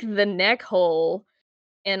from like the neck hole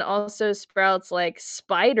and also sprouts like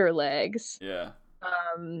spider legs. Yeah.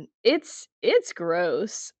 It's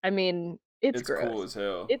gross. I mean, it's It's cool gross. as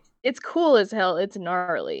hell. It's cool as hell. It's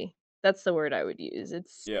gnarly. That's the word I would use.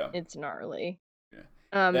 Yeah. It's gnarly. Yeah.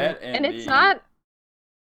 And That and it's the not.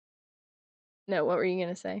 No, what were you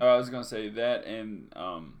gonna say? Oh, I was gonna say that and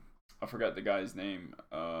I forgot the guy's name.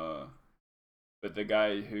 But the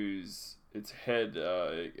guy whose its head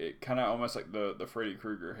it kind of almost like the Freddy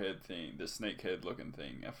Krueger head thing, the snake head looking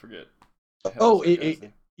thing. I forget. the hell Oh, is that guy's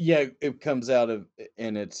name. yeah, it comes out of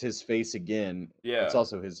and it's his face again. Yeah. It's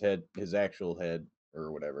also his head, his actual head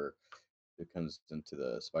or whatever. It comes into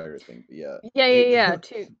the spider thing. But yeah. Yeah.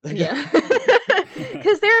 Too. Yeah.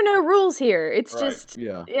 Because there are no rules here. It's Right. just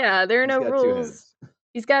Yeah. there are He's no got 2 rules. heads.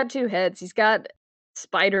 He's got 2 heads. He's got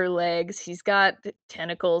spider legs. He's got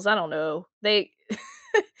tentacles. I don't know.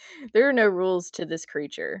 There are no rules to this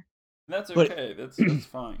creature. That's But- okay. That's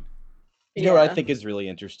fine. You know what I Yeah. think is really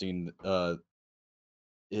interesting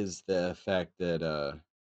is the fact that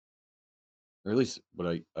or at least what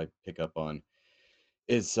I pick up on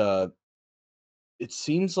is it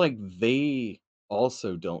seems like they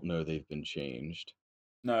also don't know they've been changed.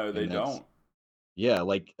 No, they And that's- don't. Yeah,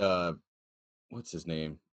 like what's his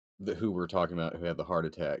name? Who we're talking about who had the heart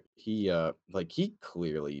attack. He he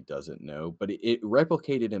clearly doesn't know, but it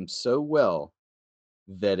replicated him so well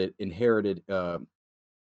that it inherited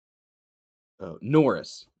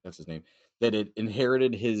Norris, that's his name, that it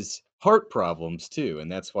inherited his heart problems too,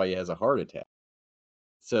 and that's why he has a heart attack.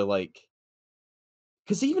 So like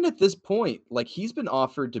because even at this point, like he's been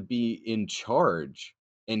offered to be in charge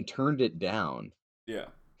and turned it down Yeah.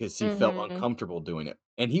 because he felt Mhm. uncomfortable doing it.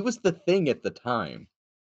 And he was the thing at the time.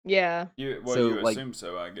 Yeah. You So, you like- assume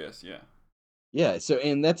so, I guess. Yeah. Yeah, so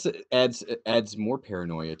and that's adds more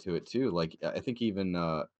paranoia to it too. Like I think even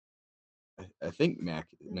I think Mac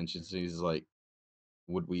mentions he's like,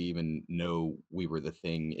 would we even know we were the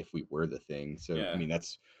thing if we were the thing? So Yeah. I mean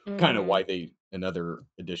that's kind of Mhm. why they another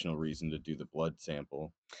additional reason to do the blood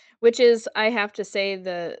sample. Which is, I have to say,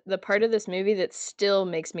 the part of this movie that still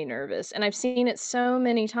makes me nervous, and I've seen it so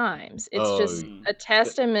many times. It's Oh, just Mm. a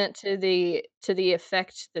testament to the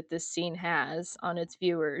effect that this scene has on its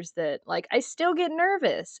viewers that like I still get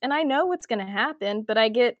nervous and I know what's gonna happen, but I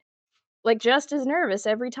get like just as nervous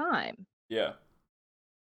every time. Yeah.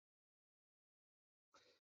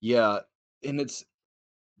 yeah, and it's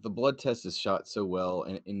the blood test is shot so well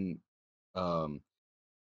and um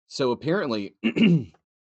so apparently an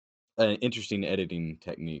interesting editing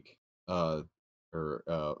technique or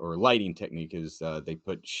lighting technique is they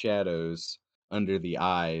put shadows under the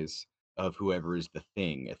eyes of whoever is the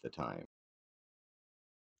thing at the time.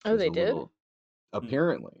 Oh, There's they a did? little-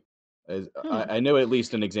 apparently. As Hmm. I know at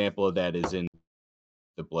least an example of that is in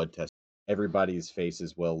the blood test, everybody's face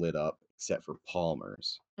is well lit up except for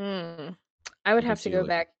Palmer's. Mm. I would You can have to see go like,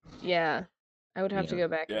 back. Yeah. I would have to yeah, go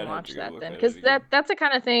back Yeah, and I'd have to watch go that look then, at it because again. that's the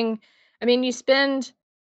kind of thing. I mean,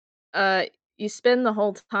 uh you spend the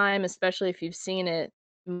whole time, especially if you've seen it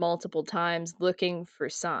multiple times, looking for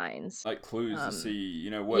signs. Like clues to see,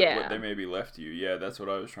 Um, what yeah, they maybe left you. Yeah, that's what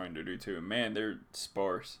I was trying to do too. And man, they're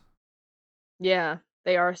sparse. yeah,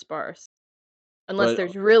 they are sparse. Unless but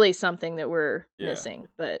there's really something that we're Yeah, missing,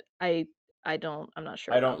 but I'm not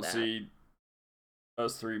sure I about don't that. see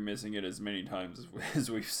us three missing it as many times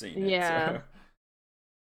as we've seen it. Yeah.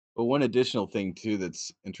 So one additional thing too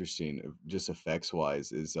that's interesting, just effects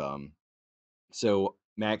wise, is so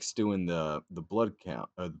Max doing the blood count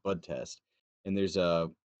or the blood test, and there's a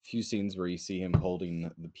few scenes where you see him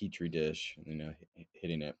holding the petri dish,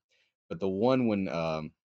 hitting it. But the one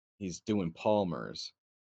when he's doing Palmer's,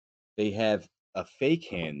 they have a fake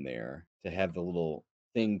hand there to have the little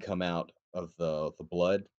thing come out of the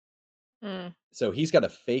blood. Mm. So he's got a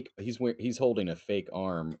fake. He's holding a fake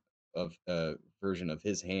arm of a version of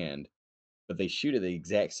his hand, but they shoot it the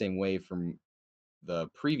exact same way from the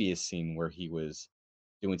previous scene where he was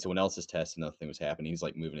doing someone else's test and nothing was happening. He's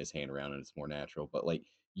like moving his hand around and it's more natural. But like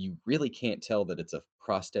you really can't tell that it's a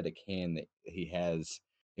prosthetic hand that he has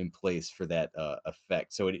in place for that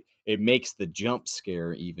effect. So it makes the jump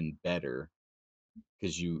scare even better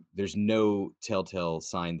because there's no telltale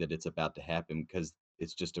sign that it's about to happen because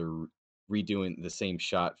it's just redoing the same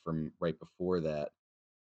shot from right before that.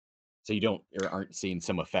 So you don't or aren't seeing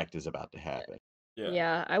some effect is about to happen. yeah.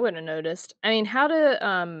 Yeah, I wouldn't have noticed. I mean, how do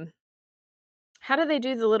they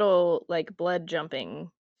do the little like blood jumping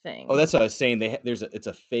Oh, thing? that's what I was saying. It's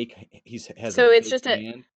a fake. Has a So it's fake just a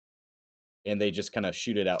hand, and they just kind of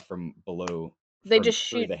shoot it out from below, they from just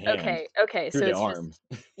through shoot. the hand, Okay, okay, through so the it's just arm.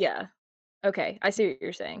 yeah. Okay, I see what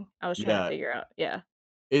you're saying. I was trying to Yeah, figure out. Yeah.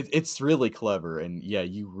 it's really clever, and yeah,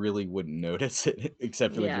 you really wouldn't notice it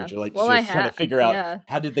except for like Yeah. you're like Well, I just trying to have. figure out Yeah.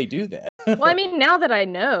 how did they do Well, I that. mean, now that I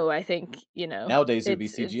know, I think, Nowadays it would be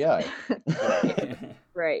it's CGI. right.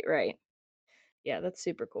 Right, right. Yeah, that's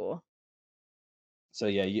super cool. So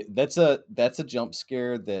yeah, that's a jump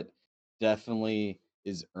scare that definitely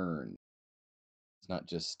is earned. It's not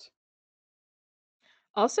just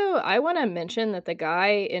Also, I want to mention that the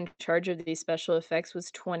guy in charge of these special effects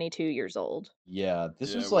was 22 years old. yeah.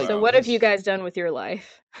 This Yeah, was like So wow. what have you his guys done with your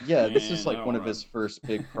life? yeah. This is Man, I like don't one of wanna his first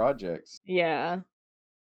big projects. Yeah.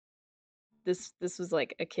 This was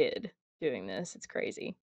like a kid doing this. It's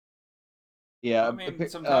crazy. Yeah, I mean,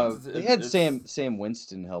 sometimes they had it's Sam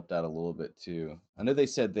Winston helped out a little bit too. I know they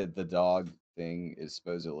said that the dog thing is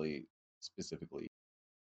supposedly specifically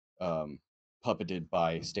um, puppeted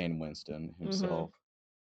by Stan Winston Mhm. himself.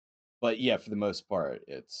 But yeah, for the most part,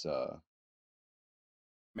 I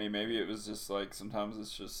mean, maybe it was just like sometimes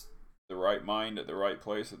it's just the right mind at the right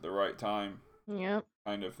place at the right time Yep.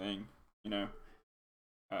 kind of thing. You know,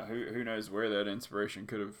 who knows where that inspiration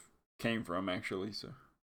could have came from actually. So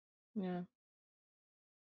Yeah.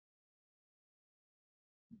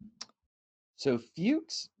 so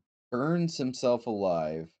Fuchs burns himself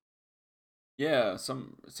alive. yeah,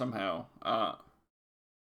 somehow.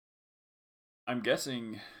 I'm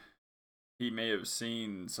guessing he may have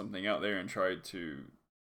seen something out there and tried to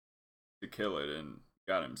kill it and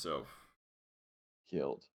got himself.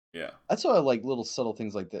 Killed. Yeah. That's why I like little subtle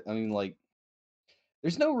things like that. I mean, like,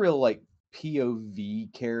 there's no real like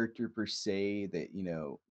POV character per se that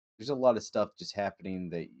there's a lot of stuff just happening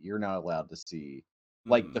that you're not allowed to see.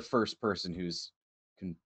 Like Mm. the first person who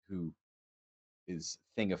is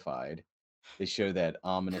thingified. They show that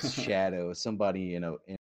ominous shadow, somebody in an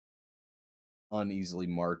uneasily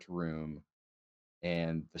marked room,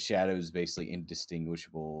 and the shadow is basically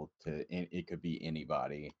indistinguishable it could be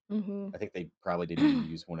anybody. Mhm. I think they probably didn't even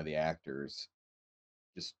use one of the actors.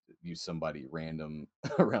 Just use somebody random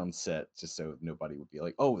around set just so nobody would be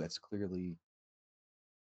like, "Oh, that's clearly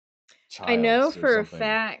Childs or something."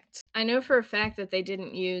 I know for a fact that they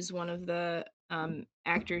didn't use one of the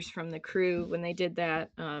actors from the crew when they did that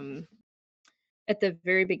at the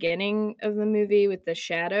very beginning of the movie with the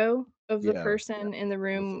shadow of the Yeah, person in the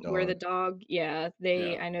with the room where the dog. dog, yeah,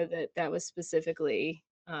 Yeah. I know that that was specifically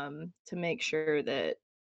to make sure that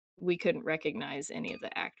we couldn't recognize any of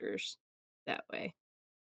the actors that way.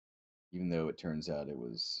 Even though it turns out it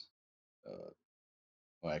was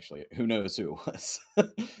well, actually, who knows who it was.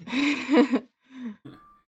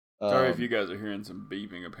 Sorry if you um guys are hearing some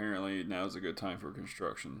beeping. Apparently, now's a good time for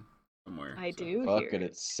construction somewhere. I So, do fuck hear it, it.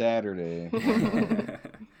 it's Saturday.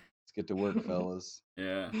 Let's get to work, fellas.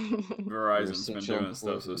 yeah, We're Verizon's been essential doing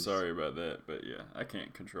stuff, so employees. sorry about that. But yeah, I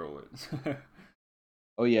can't control it.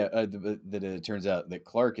 Oh yeah, that it turns out that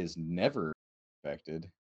Clark is never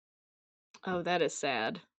affected. Oh, that is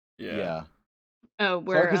sad. Yeah. Yeah, Oh, Clark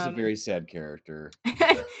where is a very sad character.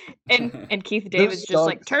 and Keith Those David's just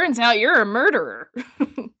like, dogs. turns out you're a murderer.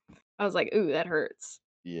 I was like, ooh, that hurts.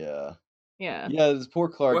 Yeah, Yeah. yeah. This poor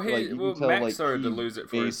Well, Clark. Like you can tell, Max like started to he lose it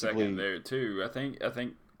for a second basically. there too. I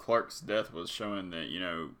think Clark's death was showing that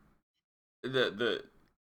the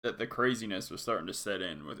that the craziness was starting to set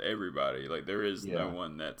in with everybody. Like there is no Yeah,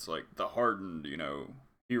 one that's like the hardened,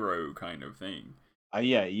 hero kind of thing.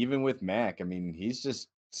 yeah. Even with Mac, I mean, he's just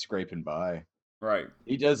scraping by. Right.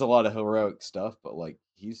 He does a lot of heroic stuff, but like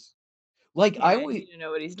he's like I Yeah, always you don't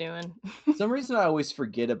know what he's doing. some reason I always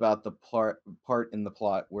forget about the part in the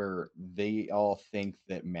plot where they all think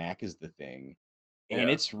that Mac is the thing. And Yeah.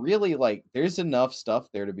 it's really like there's enough stuff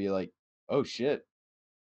there to be like, oh shit,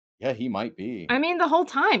 yeah, he might be. I mean, the whole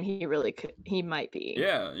time he might be.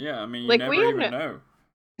 Yeah, yeah. I mean, you Like we never have even no know.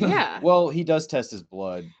 yeah. Well, he does test his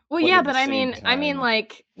blood, Well, but yeah, at the but I same mean time,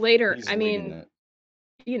 like later, he's leading it.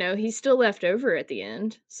 he's still left over at the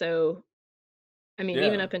end. So, I mean,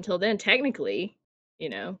 even Yeah. up until then, technically, you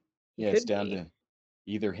know, he Yeah, it's could down be. to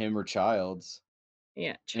either him or Childs.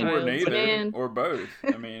 Yeah, And Or Childs but neither, and or both.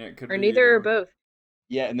 I mean, it could or be neither or either. both.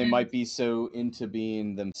 yeah, and they And might be so into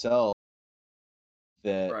being themselves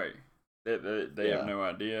that Right. They have yeah, no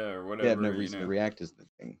idea or they have no whatever, reason to react as the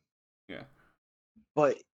thing. Yeah.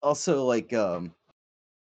 But also like uh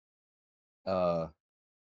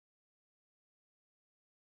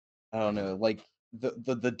I don't know, like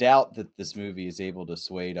the doubt that this movie is able to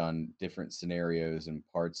sway on different scenarios and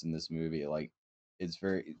parts in this movie, like it's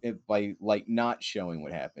by like not showing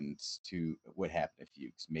what happened to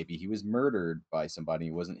Fuchs. Maybe he was murdered by somebody.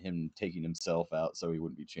 It wasn't him taking himself out, so he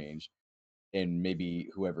wouldn't be changed. And maybe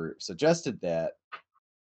whoever suggested that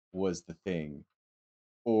was the thing,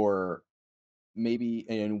 or maybe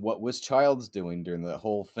and what was Childs doing during the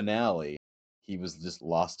whole finale? He was just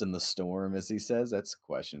lost in the storm, as he says. That's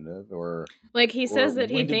questionable. like he Or says that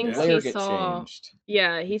he when did thinks Yeah. he Blair get saw changed?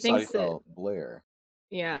 yeah, He he thought he thinks that saw Blair.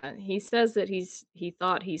 yeah, he says that he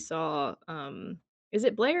thought he saw is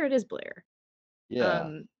it Blair? It is Blair. Yeah.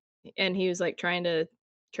 Um and he was like trying to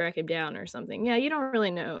track him down or something. Yeah, you don't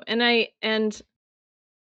really know. And I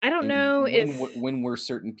don't And know if when were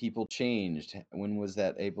certain people changed? When was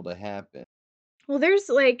that able to happen? well there's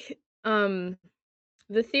like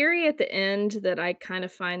the theory at the end that I kind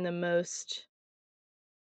of find the most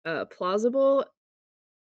plausible.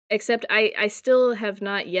 Except I still have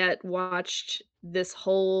not yet watched this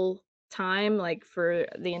whole time, like, for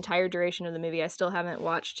the entire duration of the movie, I still haven't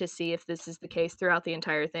watched to see if this is the case throughout the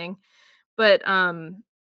entire thing. But,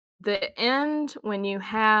 the end when you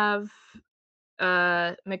have,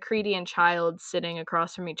 MacReady and Childs sitting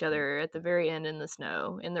across from each other at the very end in the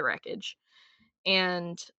snow, in the wreckage,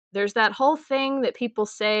 and there's that whole thing that people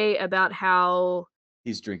say about how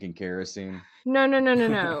He's drinking kerosene. no, no, no, no,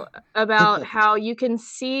 no, about how you can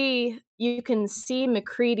see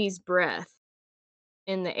MacReady's breath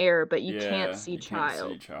in the air, but you can't Yeah. see You can't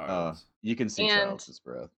see Childs. Childs. You can see And Childs'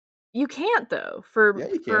 breath. you can't though, Yeah,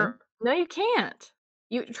 you can. for no, you can't.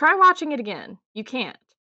 You try watching it again. You can't.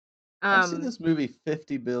 I've seen Um, this movie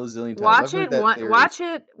 50 billion times. I've heard that theory.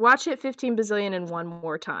 watch it 15 bazillion and one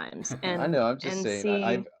more times I know. I'm just and saying.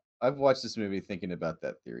 see I've watched this movie thinking about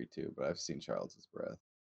that theory too, but I've seen Charles's breath.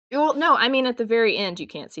 well, no, I mean at the very end you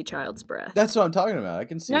can't see Child's breath. That's what I'm talking about. I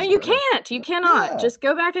can see No, his you breath. can't. You cannot. Yeah, Just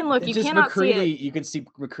go back and look. it's You just cannot see MacReady. it. You can see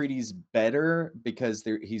MacReady's better because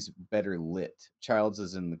he's better lit. Childs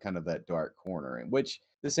is in the kind of that dark corner, and which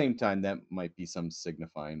at the same time that might be some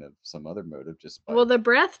signifying of some other motive, just by Well, the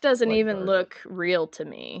breath doesn't like even dark. look real to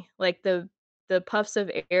me. Like the puffs of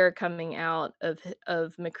air coming out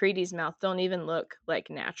of MacReady's mouth don't even look like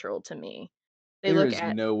natural to me. They There look is at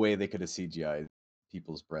no way they could have CGI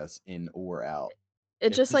people's breaths in or out it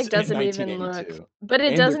if just this like in doesn't even look 1982, but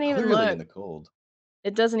and they're clearly in the cold.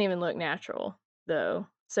 it doesn't even look natural though.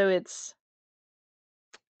 So it's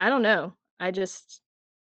I don't know. I just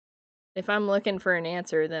if I'm looking for an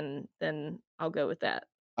answer then I'll go with that.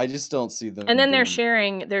 I just don't see And them then they're being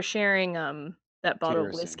sharing that bottle of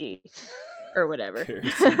kerosene. whiskey or whatever.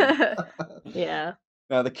 Kerosene. Yeah.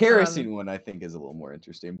 Now the Um kerosene one I think is a little more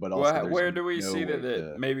interesting, but also Well, there's where do we no see way that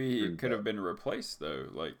to maybe it prove could that have been replaced though?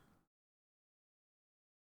 Like,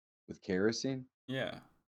 with kerosene. yeah.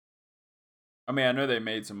 I mean, I know they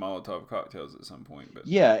made some Molotov cocktails at some point, but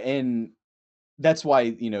Yeah, and that's why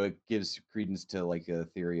it gives credence to like a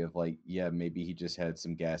theory of like, yeah, maybe he just had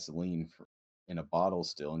some gasoline in a bottle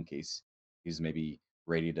still in case he's maybe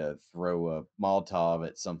ready to throw a Molotov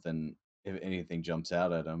at something if anything jumps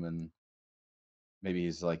out at him, and maybe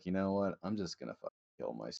he's like, you know what, I'm just gonna fuck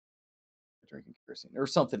kill myself drinking kerosene or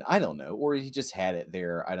something. I don't know. Or he just had it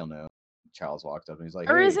there. I don't know. Charles walked up and he's like,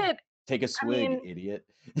 Or is "Hey, it? take a I swig, mean, idiot."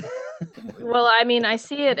 well, I mean, I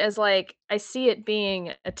see it as like I see it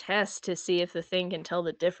being a test to see if the thing can tell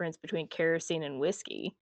the difference between kerosene and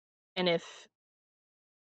whiskey. And if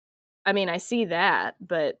I mean, I see that,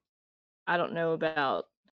 but I don't know about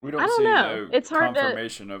We I don't don't see know. no It's hard to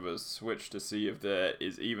confirmation of a switch to see if that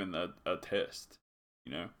is even a test.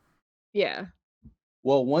 You know. yeah.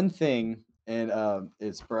 Well, one thing, and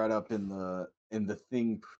it's brought up in the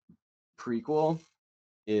Thing prequel,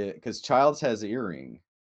 because Childs has an earring,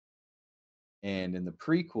 and in the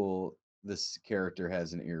prequel, this character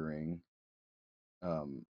has an earring.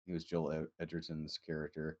 He was Joel Edgerton's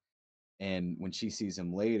character, and when she sees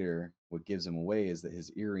him later, what gives him away is that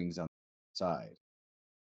his earring's on the side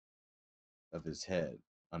of his head,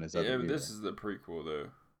 on his Yeah, other but ear. this is the prequel though.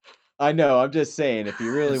 I know. I'm just saying, if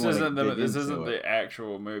you really This want to isn't dig this into isn't it, the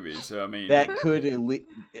actual movie, so I mean that could.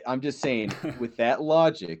 I'm just saying, with that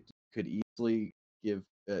logic, you could easily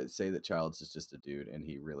say that Childs is just a dude, and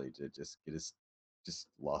he really did just get just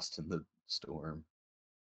lost in the storm.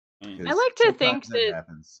 I Because like to think sometimes that that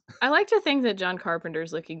happens. I like to think that John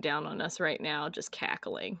Carpenter's looking down on us right now, just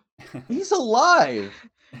cackling. He's alive.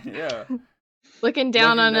 yeah. Looking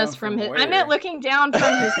down Looking on down us from from his I where? meant looking down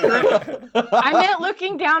from his throne. I meant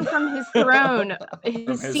looking down from his throne.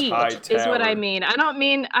 His his seat high is what I tower. mean. I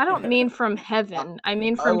don't mean from heaven. I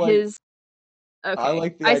mean I from like his I Okay.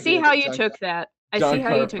 like the I see idea how that you took that. I see John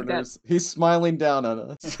how you took that. Carpenter's he's smiling down on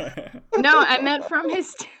us. No, I meant from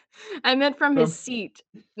his I meant from his From- seat,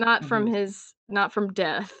 not from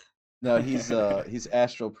death. No, he's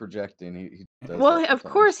astral projecting. He does Well, that of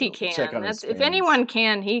sometimes, course he so check can. on his That's if fans. anyone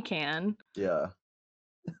can, he can. Yeah.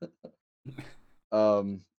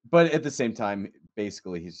 But at the same time,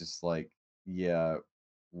 basically he's just like, yeah,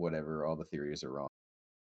 whatever, all the theories are wrong.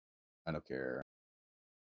 I don't care.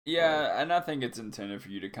 Yeah, and I think it's intended for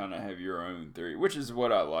you to kind of have your own theory, which is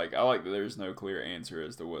what I like. I like that there's no clear answer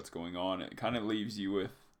as to what's going on. It kind of leaves you with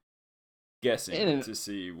guessing to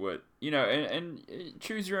see what, and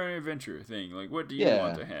choose your own adventure thing. Like, what do you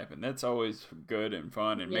want to happen? That's always good and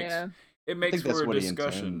fun and makes that's for a what he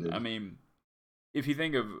discussion. intended. I mean, if you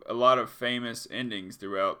think of a lot of famous endings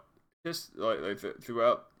throughout just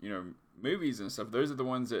throughout movies and stuff, those are the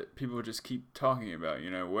ones that people just keep talking about.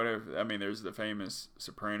 What if, I mean, there's the famous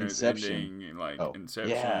Sopranos Inception. ending and like Inception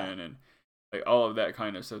Yeah. and like all of that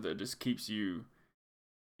kind of stuff that just keeps you,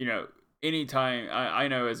 anytime I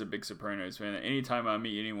know as a big Sopranos fan, anytime I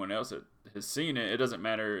meet anyone else that has seen it, it doesn't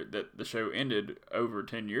matter that the show ended over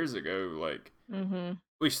 10 years ago, like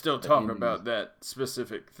we still talk about that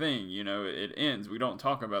specific thing. It ends. We don't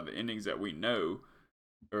talk about the endings that we know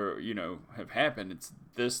or have happened. It's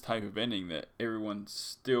this type of ending that everyone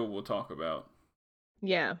still will talk about.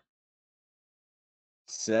 Yeah.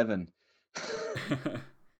 7.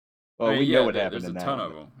 Well, I mean, we know what happened there's in a that ton one,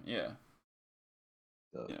 of them. Yeah.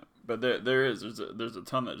 So. Yeah, but there's a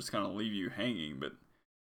ton that just kind of leave you hanging. But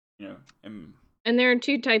and there are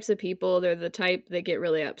two types of people. They're the type that get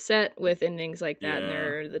really upset with endings like that, and Yeah.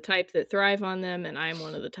 they're the type that thrive on them. And I'm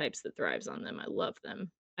one of the types that thrives on them. I love them.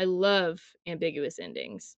 I love ambiguous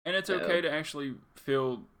endings. And it's okay to actually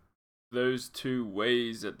feel those two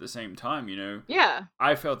ways at the same time, Yeah.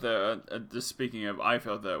 I felt that, just speaking of, I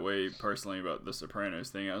felt that way personally about the Sopranos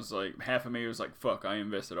thing. I was like, half of me was like, fuck, I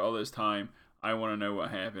invested all this time. I want to know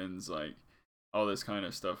what happens, like, all this kind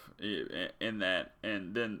of stuff in that.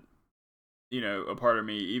 And then, a part of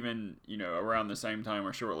me, even, around the same time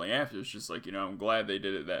or shortly after, it's just like, I'm glad they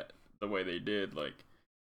did it the way they did, like,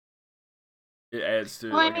 it adds to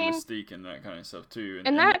a mystique and that kind of stuff too.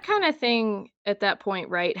 And that kind of thing at that point,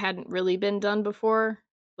 right, hadn't really been done before.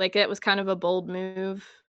 Like that was kind of a bold move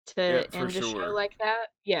to end a show like that.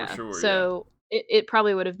 Yeah. For sure, so it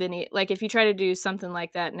probably would have been like if you try to do something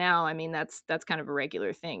like that now, I mean that's kind of a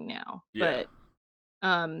regular thing now. Yeah.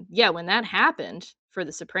 But when that happened for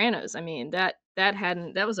The Sopranos, I mean that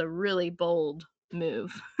was a really bold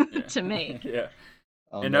move to make. Yeah.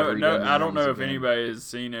 And no, I don't know if anybody has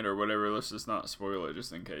seen it or whatever. Let's just not spoil it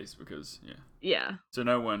just in case, because yeah. So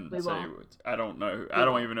no one say I don't know. I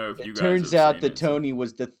don't even know if you guys. Turns out that Tony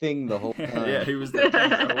was the thing the whole time. Yeah, he was the thing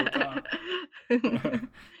the whole time.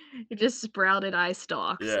 He just sprouted eye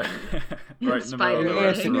stalks. Yeah, right in the middle of the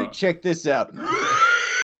Anthony, restaurant. check this out.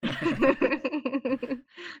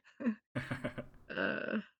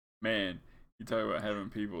 Man, you talk about having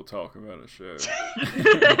people talk about a show.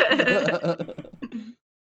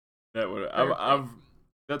 That would I've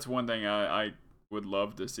that's one thing I would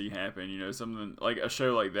love to see happen. You know, something like a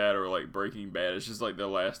show like that, or like Breaking Bad. It's just like the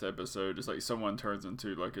last episode, just like someone turns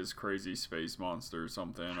into like this crazy space monster or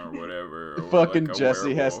something or whatever. Or Fucking like a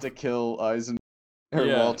Jesse has werewolf. to kill Eisen or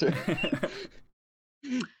Yeah. Walter.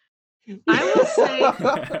 I will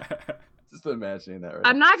say, Just imagining that right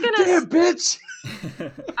I'm now. not gonna Damn, bitch!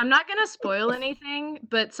 I'm not gonna spoil anything,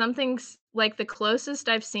 but something's like the closest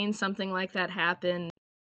I've seen something like that happen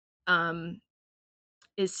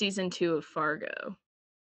is season 2 of Fargo.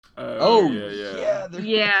 Oh, yeah. they're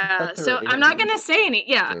Yeah, cut their so I'm not gonna aliens. say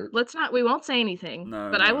Dirt. we won't say anything. No,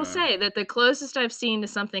 But I no, will no. say that the closest I've seen to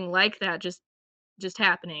something like that just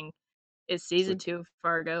happening is season like- 2 of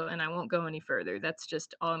Fargo, and I won't go any further. That's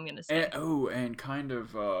just all I'm gonna say. And kind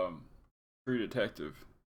of True Detective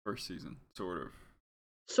first season, sort of.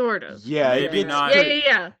 Sort of. Yeah, Maybe it gets not-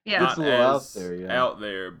 Yeah. Not It's a little out as there, yeah. out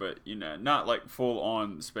there, but you know, not like full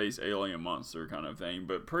on space alien monster kind of thing,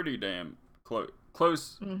 but pretty damn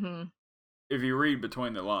close. Mm-hmm. If you read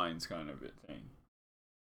between the lines, kind of a thing.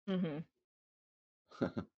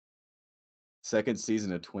 Mm-hmm. Second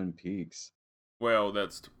season of Twin Peaks. Well,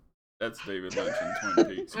 that's David Lynch and Twin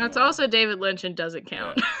Peaks. That's Come on. also David Lynch and doesn't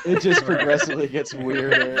count. It just progressively gets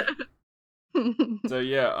weirder. So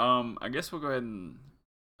yeah, I guess we'll go ahead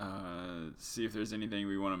and see if there's anything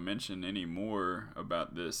we want to mention anymore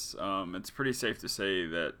about this. It's pretty safe to say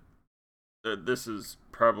that this is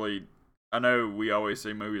probably. I know we always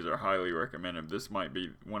say movies are highly recommended. This might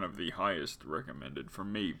be one of the highest recommended for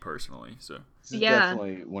me personally. So This is Yeah.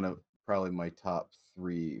 definitely one of probably my top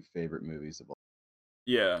 3 favorite movies of all.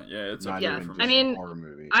 yeah, it's Not up Yeah, there even for just I me. mean, horror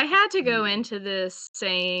movie. I had to go movie. into this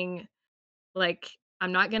saying, like,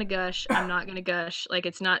 I'm not gonna gush. I'm not gonna gush. Like,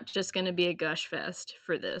 it's not just gonna be a gush fest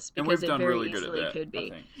for this And because we've it done very really good at easily that, could I be.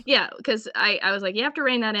 think. Yeah, because I was like, you have to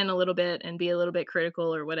rein that in a little bit and be a little bit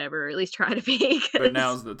critical or whatever, or at least try to be. But 'cause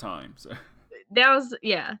now's the time. So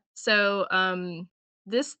yeah. So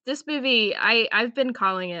this movie, I've been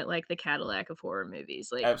calling it like the Cadillac of horror movies.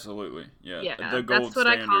 Like, absolutely, yeah. yeah, The gold that's what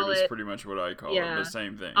I standard call is it. pretty much what I call it. Yeah. But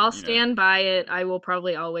same thing. I'll you know. stand by it. I will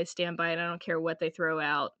probably always stand by it. I don't care what they throw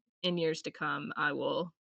out in years to come. I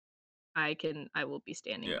will be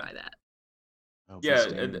standing Yeah. by that. I'll be Yeah,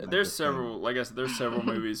 standing by there's the thing. several. Like I said, there's several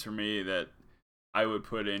movies for me that I would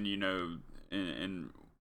put in, you know, in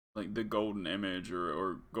like the golden image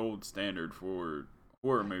or gold standard for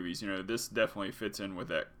horror movies. You know, this definitely fits in with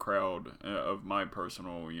that crowd of my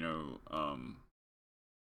personal, you know,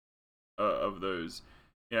 of those.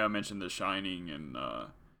 Yeah, I mentioned The Shining and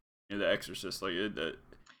you know, The Exorcist. Like Yeah,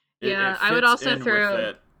 it I would fits also in throw-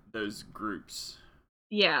 with those groups.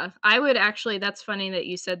 Yeah, I would actually. That's funny that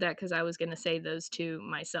you said that because I was gonna say those two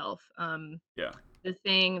myself. Yeah. The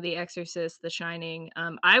Thing, The Exorcist, The Shining.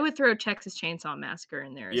 I would throw Texas Chainsaw Massacre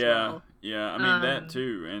in there as Yeah, well. yeah. I mean that Um,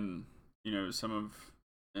 too, and you know some of,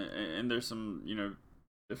 and there's some you know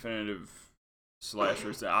definitive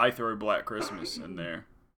slashers that I throw Black Christmas in there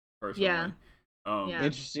personally. Yeah. Yeah.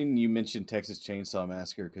 Interesting you mentioned Texas Chainsaw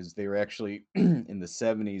Massacre because they were actually in the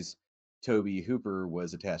 70s. Toby Hooper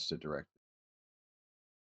was attached to direct.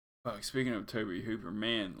 Fuck, speaking of Toby Hooper,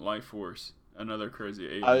 man, Life Force, another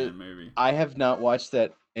crazy I- alien movie. I have not watched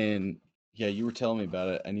that, and yeah, you were telling me about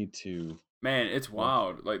it. I need to. Man, it's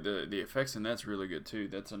wild. Like the effects in that's really good too.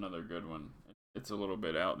 That's another good one. It's a little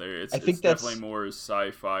bit out there. I It's think definitely that's- more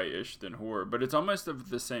sci-fi-ish than horror, but it's almost of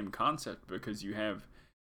the same concept because you have,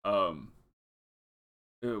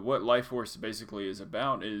 what Life Force basically is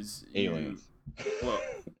about is Aliens. Well,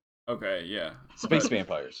 okay, yeah. Space But,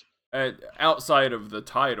 vampires. outside of the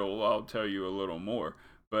title, I'll tell you a little more.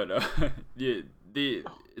 But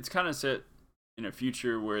it's kind of set in a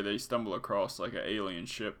future where they stumble across like an alien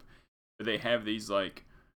ship, but they have these like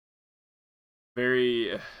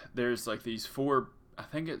there's like these 4, I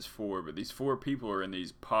think it's 4, but these 4 people are in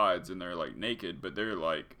these pods and they're like naked, but they're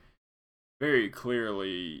like very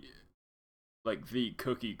clearly like the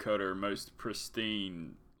cookie cutter, most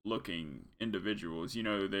pristine looking individuals. You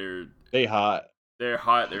know, They hot. they're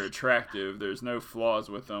hot, they're attractive, there's no flaws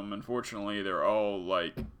with them. Unfortunately, they're all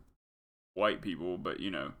like white people, but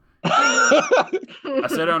you know, I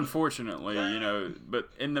said unfortunately, you know, but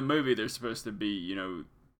in the movie they're supposed to be, you know,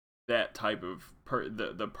 that type of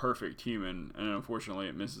the perfect human, and unfortunately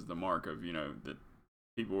it misses the mark of, you know, that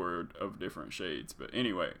people are of different shades. But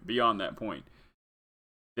anyway, beyond that point,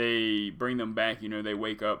 they bring them back, you know, they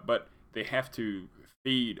wake up, but they have to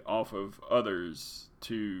feed off of others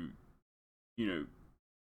to, you know,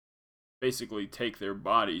 basically take their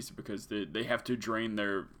bodies because they have to drain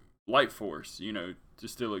their life force, you know, to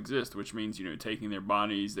still exist, which means, you know, taking their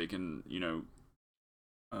bodies, they can, you know,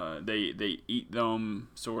 they eat them,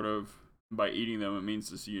 sort of. By eating them, it means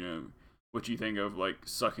this, you know, what you think of like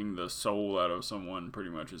sucking the soul out of someone. Pretty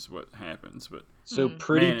much is what happens. But So Mm.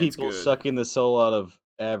 pretty Man, it's people good. sucking the soul out of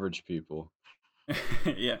average people.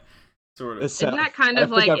 yeah, sort of. This Isn't that kind I of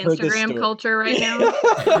think like I've heard this Instagram story. culture right now?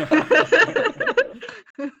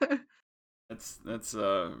 That's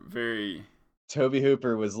very Toby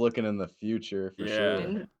Hooper was looking in the future for Yeah.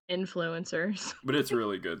 sure. Influencers. but it's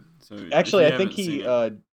really good. So if Actually, you I think haven't seen he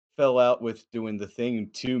it- fell out with doing the thing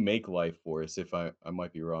to make Life Force. If I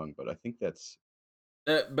might be wrong, but I think that's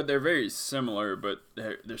but they're very similar, but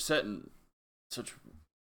they're set in such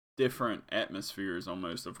different atmospheres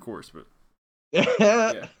almost, of course. But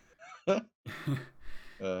yeah,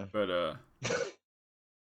 uh, but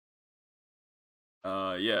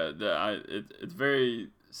yeah, it's very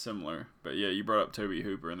similar. But yeah, you brought up Toby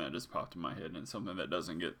Hooper, and that just popped in my head, and it's something that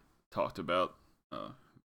doesn't get talked about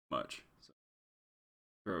much. So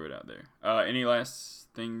throw it out there. Any last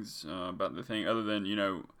things about the thing other than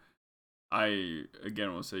I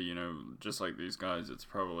again will say just like these guys, it's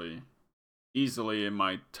probably easily in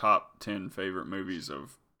my top 10 favorite movies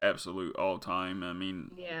of absolute all time. I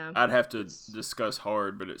mean, Yeah. I'd have to discuss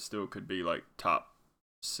hard, but it still could be like top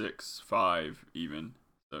 6, 5 even.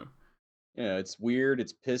 So yeah, it's weird.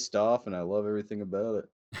 It's pissed off, and I love everything about it.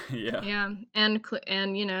 yeah, Yeah. And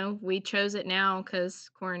we chose it now because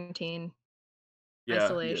quarantine, yeah,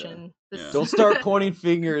 isolation. yeah. Don't start pointing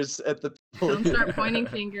fingers at the people. Don't start pointing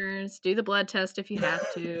fingers. Do the blood test if you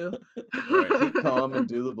have to. Right. Keep calm and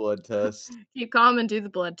do the blood test. Keep calm and do the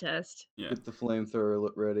blood test. Yeah. Get the flamethrower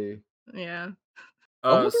ready. Yeah.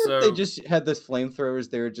 I wonder So if they just had the flamethrowers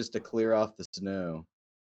there just to clear off the snow.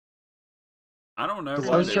 I don't know. Because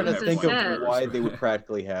why I was they trying would to have think of flamethrowers. why they would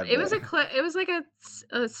practically have It was that. it was like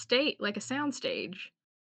a state, like a sound stage.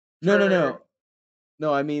 No.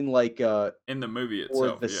 No, I mean like in the movie for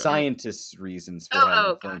itself. the Yeah. scientists' reasons for Oh,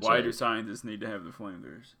 having gotcha. Why do flamethrowers. scientists need to have the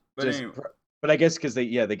flamethrowers? But Just anyway, but I guess because they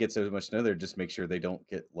get so much snow there, just make sure they don't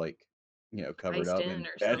get like covered Iced up, in and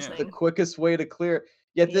or that's the something. quickest way to clear.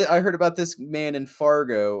 Yeah, Yeah. I heard about this man in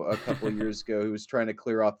Fargo a couple of years ago who was trying to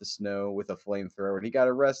clear off the snow with a flamethrower, and he got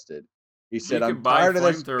arrested. He you said, could "I'm buy tired of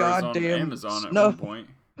this flamethrowers on goddamn Amazon at snow." one point.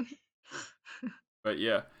 But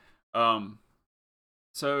yeah,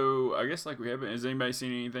 so I guess like we haven't. Has anybody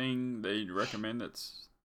seen anything they'd recommend that's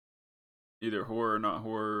either horror or not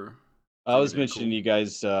horror? I was Something mentioning cool? you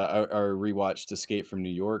guys our rewatched Escape from New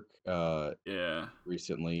York Yeah.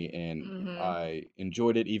 recently, and Mhm. I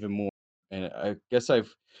enjoyed it even more. And I guess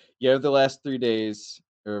the last 3 days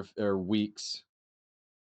or weeks,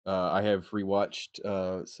 I have rewatched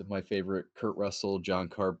some of my favorite Kurt Russell, John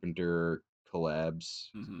Carpenter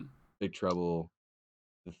collabs: Mm-hmm. Big Trouble,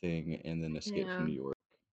 The Thing, and then Escape Yeah. from New York.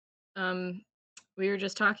 We were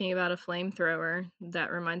just talking about a flamethrower.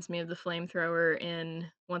 That reminds me of the flamethrower in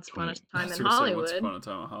Once Upon a Time in Once Hollywood. Upon a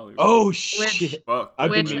Time in Hollywood. Oh shit! Fuck,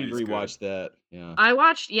 I've been which- meaning to that is rewatch good. that. Yeah. I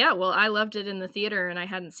watched, I loved it in the theater and I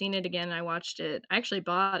hadn't seen it again. I watched it. I actually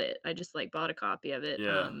bought it. I just bought a copy of it.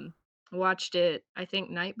 Yeah. Watched it, I think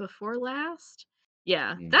night before last.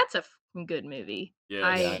 Yeah, Mm. that's a fucking good movie.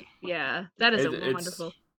 Yeah. That is It's-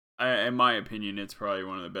 wonderful. in my opinion, it's probably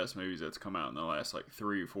one of the best movies that's come out in the last like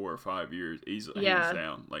 3, 4, or 5 years. Easily, Yeah. hands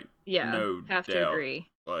down. Like Yeah, no have to doubt. agree.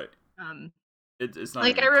 Like Um, it's not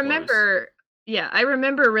like even I close. remember, I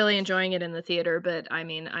remember really enjoying it in the theater, but I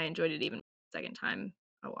mean, I enjoyed it even the second time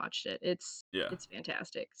I watched it. It's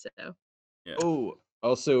fantastic. So Yeah. Oh,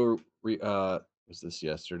 also, was this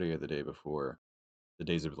yesterday or the day before? The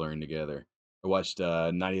Days of Blurring Together. I watched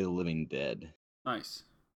Night of the Living Dead, Nice.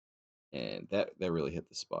 and that really hit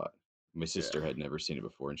the spot. My sister Yeah. had never seen it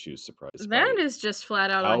before, and she was surprised. that by is just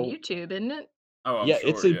flat out on how- YouTube, isn't it? Oh, I'm yeah, sure,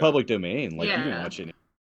 it's in yeah. public domain. Like you can Yeah. watch it.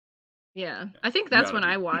 Yeah, I think that's gotta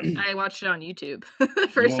when be. I watched it on YouTube. You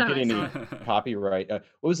First won't time get I any saw it. copyright. What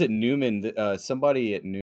was it, Newman? Somebody at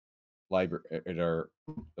Newman library at our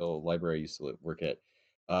library I used to work at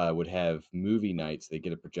would have movie nights. They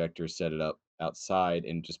get a projector, set it up outside,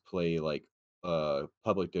 and just play like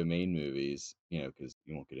public domain movies. Because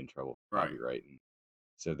you won't get in trouble for Right. copyright. And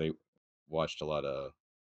so they watched a lot of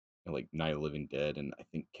like Night of the Living Dead, and I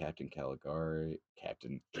think Captain Caligari,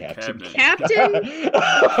 Captain. The Cabinet. Captain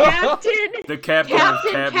The captain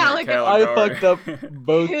Captain of Cabinet Caligari. I Caligari. fucked up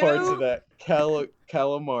both parts Who? of that. Captain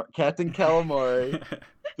Calamari,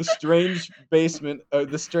 the strange basement,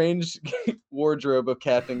 the strange wardrobe of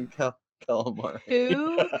Captain Calamari.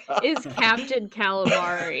 Who is Captain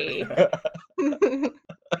Calamari?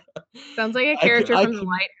 Sounds like a character from the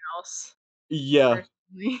Lighthouse. Yeah,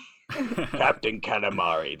 personally. Captain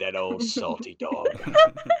Calamari, that old salty dog.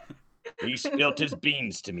 He spilt his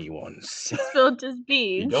beans to me once. Spilled his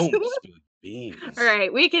He beans. don't spill beans. All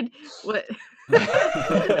right, we could. What?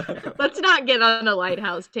 Let's not get on a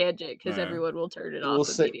Lighthouse tangent because No. everyone will turn it We'll off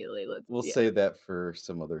say immediately. we'll Yeah. save that for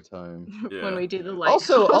some other time. When Yeah. we do the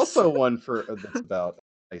Also, Lighthouse. one for that's about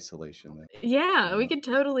isolation. Yeah, we could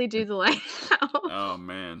totally do the Lighthouse. Oh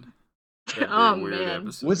man, that'd be Oh a weird man.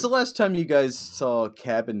 episode. When's the last time you guys saw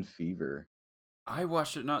Cabin Fever? I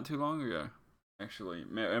watched it not too long ago, actually,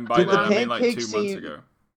 and by Did that the I mean like 2 pancake months scene ago.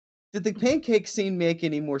 Did the pancake scene make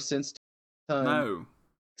any more sense to you this time? No.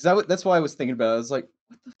 Because that's why I was thinking about it. I was like,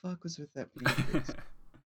 what the fuck was with that pancake?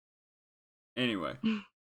 Anyway, It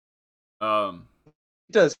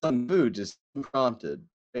does kung fu just prompted.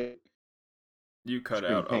 you cut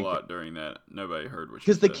Scream out a pancake. lot during that. Nobody heard what you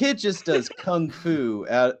Because the said. kid just does kung fu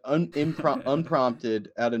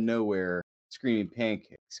unprompted, out of nowhere, screaming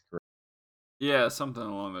pancakes. Correct? Yeah, something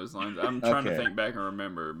along those lines. I'm trying to Okay. think back and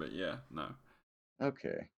remember, but yeah, no.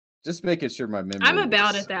 Okay. Just making sure my memory I'm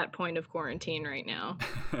about was at that point of quarantine right now.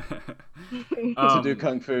 to do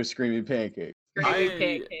kung fu screaming pancakes. Screaming I-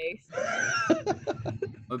 pancakes.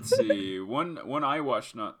 Let's see. One I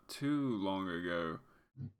watched not too long ago,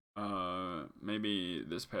 maybe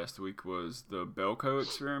this past week, was the Belko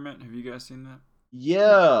Experiment. Have you guys seen that?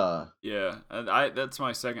 Yeah. Yeah, and that's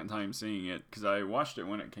my second time seeing it because I watched it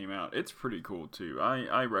when it came out. It's pretty cool too.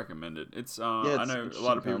 I recommend it. It's I it's know an a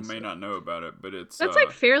lot of interesting people may concept. not know about it, but it's That's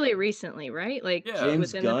like fairly recently, right? Like Yeah.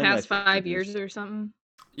 James within Gunn, the I past think, 5 produced years or something.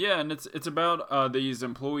 yeah, and it's about these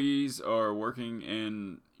employees are working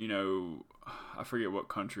in, I forget what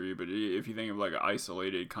country, but if you think of like an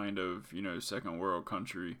isolated kind of, second world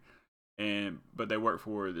country, but they work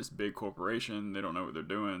for this big corporation. They don't know what they're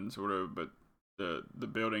doing, sort of, but the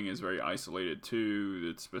building is very isolated too.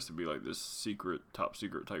 It's supposed to be like this top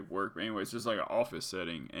secret type work. But anyway, it's just like an office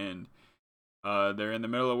setting, and they're in the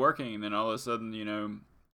middle of working, and then all of a sudden,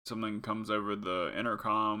 something comes over the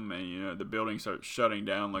intercom, and the building starts shutting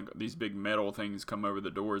down. Like these big metal things come over the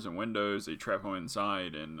doors and windows. They trap them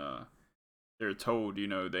inside, and they're told,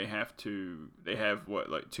 they have what,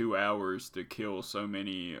 like 2 hours to kill so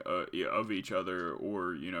many of each other,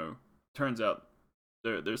 or turns out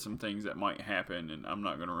there's some things that might happen, and I'm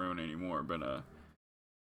not gonna ruin any more, but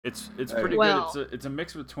it's pretty Well- good. It's a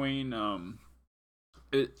mix between a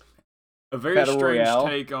very Battle strange Royale?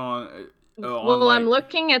 take on. Well, I'm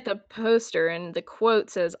looking at the poster and the quote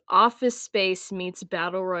says Office Space meets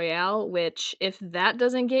Battle Royale, which if that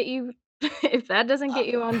doesn't get you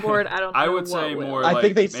on board, I don't know I would what say will. more I like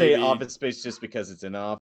think they say maybe- Office Space just because it's an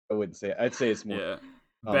off. I wouldn't say. I'd say it's more. Yeah,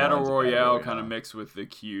 on Battle lines of Royale kind Royale. of mixed with the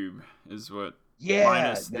Cube is what.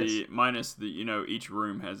 Yeah. minus the each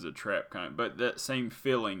room has a trap kind, but that same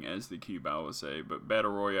feeling as the Cube, I would say. But Battle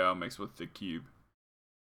Royale mixed with the Cube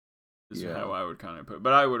is Yeah. how I would kind of put.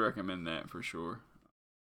 But I would recommend that for sure.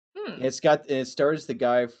 It stars the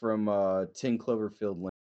guy from 10 Cloverfield Lane,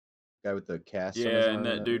 guy with the cast. on his Yeah, arm and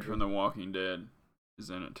in that dude movie. from The Walking Dead is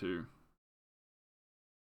in it too.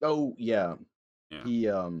 Oh yeah. Yeah.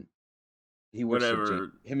 He works with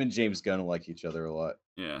Whatever. him and James Gunn like each other a lot.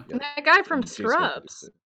 Yeah. Yeah. And that guy from And James Gunn produced Scrubs.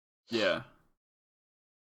 it. Yeah.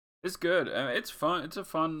 It's good. It's fun. It's a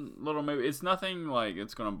fun little movie. It's nothing like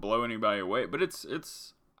it's gonna blow anybody away, but it's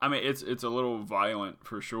a little violent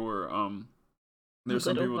for sure. There's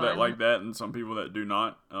some Little people that like violent. that and some people that do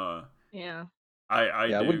not. Yeah. I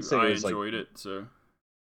Yeah, I do. wouldn't say I it was, like, enjoyed it. So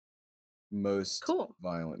Most Cool.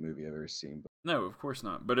 violent movie I've ever seen, but no, of course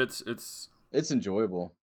not. But it's it's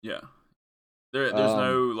enjoyable. yeah. There's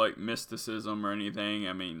no like mysticism or anything.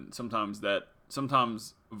 I mean, sometimes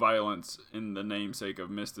violence in the namesake of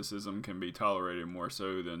mysticism can be tolerated more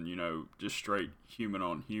so than just straight human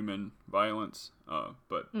on human violence.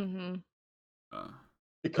 But Mm-hmm.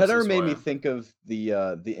 It kind This of is made me why- think of the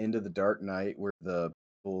end of the Dark Knight where the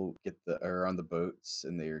people are on the boats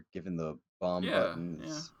and they're given the bomb Yeah, buttons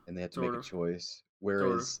yeah, and they have to sort make of. a choice.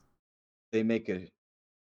 Whereas they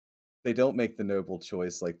don't make the noble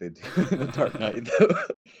choice like they do in the Dark Knight though.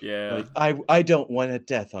 yeah. Like I don't want a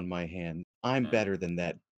death on my hand. I'm Yeah. better than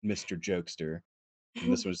that, Mr. Jokester.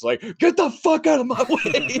 And this one's like, get the fuck out of my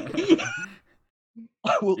way!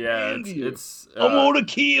 I will Yeah, end you. it's I want to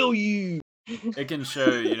kill you. it can show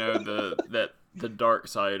the dark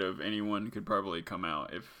side of anyone could probably come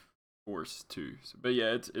out if forced to. So, but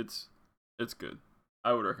yeah, it's good.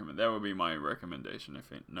 I would recommend. That would be my recommendation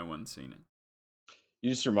if no one's seen it. You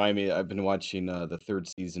just remind me. I've been watching the third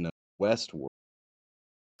season of Westworld.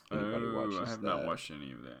 Anybody Oh, I watches have not that? watched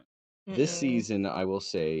any of that. This Mm-mm. season, I will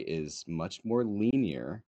say, is much more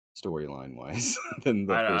linear storyline wise than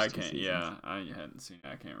the I first two can't. seasons. Yeah, I hadn't seen it.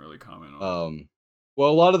 I can't really comment on it. Well,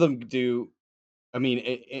 a lot of them do. I mean,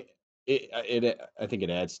 I think it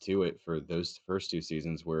adds to it for those first two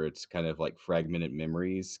seasons where it's kind of like fragmented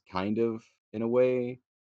memories, kind of in a way,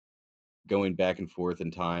 going back and forth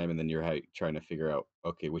in time, and then you're trying to figure out,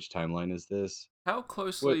 okay, which timeline is this? How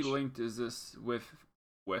closely Which linked is this with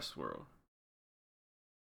Westworld,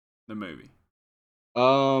 the movie?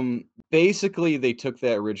 basically they took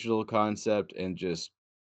that original concept and just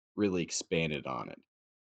really expanded on it.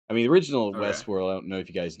 I mean, the original Okay. Westworld, I don't know if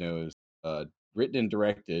you guys know, is written and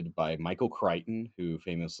directed by Michael Crichton, who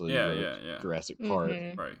famously Yeah, wrote yeah, yeah. Jurassic Park.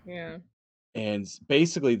 Right. Yeah. And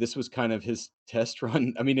basically, this was kind of his test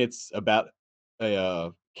run. I mean, it's about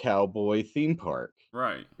a cowboy theme park.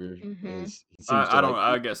 Right. Is he seems to I don't. like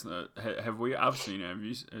I guess not. Have we? I've seen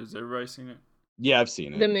it. Has everybody seen it? Yeah, I've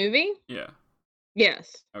seen The it. movie? Yeah.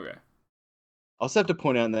 Yes. Okay. I also have to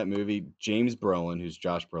point out in that movie, James Brolin, who's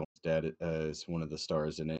Josh Brolin's dad, is one of the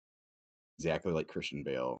stars in it, exactly like Christian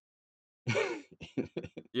Bale.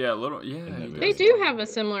 Yeah, a little. in Yeah, that he They does. movie. do have a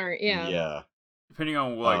similar, yeah. Yeah. Depending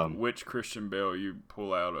on like Um, which Christian Bale you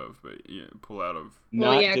pull out of, but yeah, pull out of.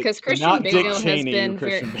 Well, not yeah, Dick, because Christian not Dick Bale has Cheney or been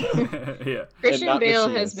very Christian Bale, Yeah. and Christian not Bale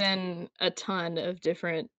has Machinist. been a ton of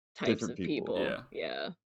different types Different of people. people. Yeah.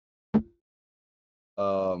 Yeah.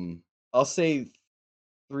 I'll say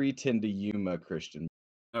 310 to Yuma Christian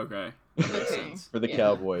Okay. That makes Okay. sense. for the Yeah.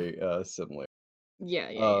 cowboy similar.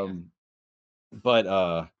 Yeah.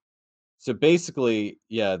 But so basically,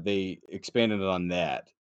 yeah, they expanded on that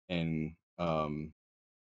and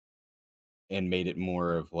made it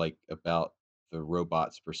more of like about the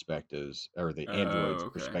robots' perspectives or the androids' Oh,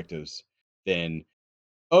 okay. perspectives than,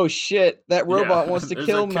 oh shit, that Yeah. robot wants to There's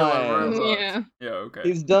kill a killer my ass. robot. Yeah. Yeah. Okay.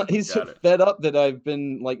 He's done. He's Got it. fed up that I've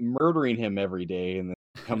been like murdering him every day, and then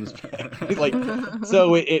comes back. Like,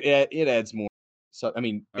 so it adds more. So I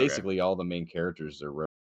mean, Okay. basically, all the main characters are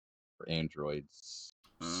androids.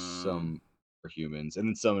 Mm. Some are humans, and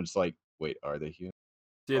then some it's like, wait, are they humans?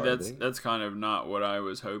 See, Are that's they? kind of not what I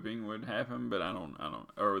was hoping would happen, but I don't,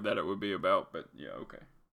 or that it would be about. But yeah, okay.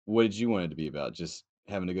 What did you want it to be about? Just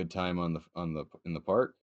having a good time in the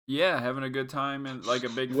park? Yeah, having a good time and like a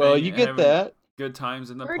big Well, thing, you get having that. good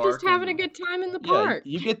times in the We're just park having a and good time in the Yeah, park.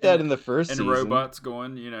 you get that and in the first and season. robots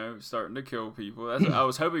going, starting to kill people. That's I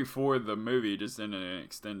was hoping for the movie, just in an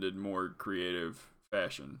extended, more creative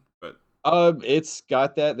fashion. But It's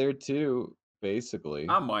got that there too, basically.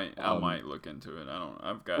 I might look into it. I don't.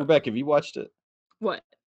 I've got. Rebecca, have you watched it? What?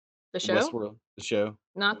 The show? Westworld, the show?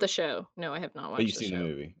 Not the show. No, I have not But you've watched the seen the show.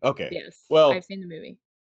 movie. Okay. Yes. Well, I've seen the movie.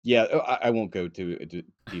 yeah, I won't go too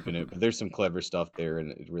deep in it, but there's some clever stuff there,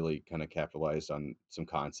 and it really kind of capitalized on some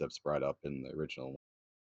concepts brought up in the original,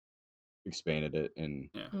 expanded it, and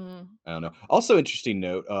Yeah. I don't know. Also, interesting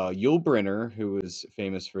note: Yul Brynner, who was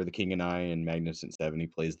famous for The King and I and Magnificent Seven, he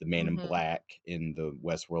plays the Man in Black in the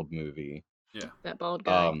Westworld movie. Yeah. That bald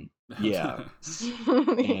guy. Yeah,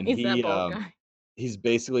 and He's that bald guy. he's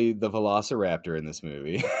basically the Velociraptor in this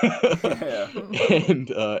movie,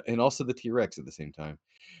 Yeah. and also the T-Rex at the same time.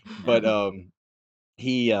 But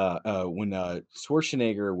he when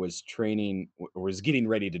Schwarzenegger was training or was getting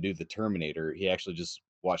ready to do the Terminator, he actually just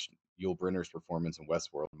watched Yul Brynner's performance in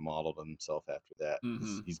Westworld and modeled himself after that.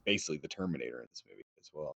 He's basically the Terminator in this movie as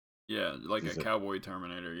well. Yeah, like He's a cowboy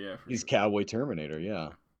Terminator. Yeah. For He's sure. Cowboy Terminator, yeah.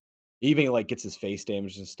 He even like gets his face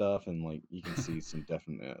damaged and stuff, and like you can see some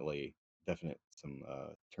definite some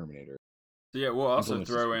Terminator. So yeah, we'll also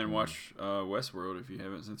influences throw from in Terminator. watch Westworld if you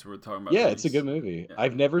haven't, since we're talking about Yeah, it's a these. good movie. Yeah.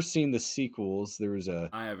 I've never seen the sequels. There was a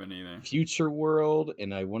I haven't either. Future World,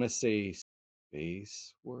 and I want to say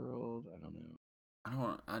Space World. I don't know. I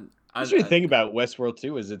don't. That's the thing about Westworld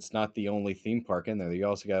too is it's not the only theme park in there. You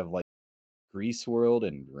also have like Greece World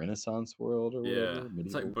and Renaissance World or Yeah, whatever.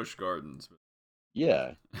 it's like Busch Gardens.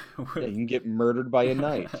 Yeah, yeah, you can get murdered by a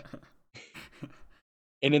knight.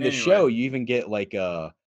 And in the Anyway. show, you even get like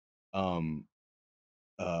a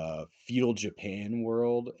feudal Japan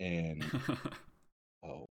world and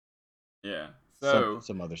yeah. So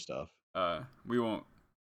some other stuff. We won't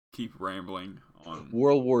keep rambling on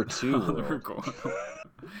World War II on the world. record.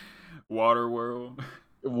 Water World.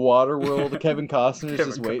 Water World. Kevin Costner's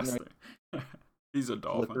just waiting. Costner. He's a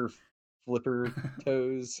dolphin. Flipper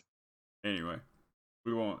toes. Anyway,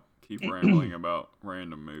 we won't keep rambling about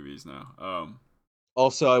random movies now.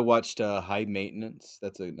 Also, I watched High Maintenance.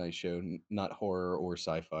 That's a nice show. Not horror or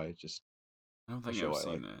sci-fi. Just I don't think show I've I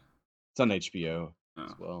seen like. that. It's on HBO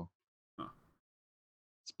as Oh. well. Huh.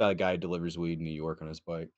 It's about a guy who delivers weed in New York on his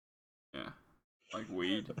bike. Yeah, like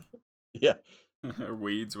weed. Yeah. Or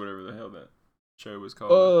weeds, whatever the hell that show was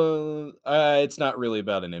called. It's not really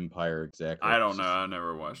about an empire exactly. I don't know. I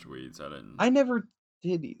never watched Weeds. I didn't. I never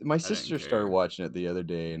did. My didn't sister started care. watching it the other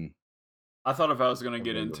day, and I thought if I was gonna I've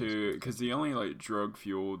get never listened into, to because the only like drug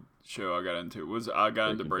fueled show I got into was I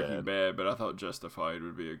got into Breaking Breaking Bad, but I thought Justified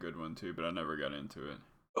would be a good one too, but I never got into it.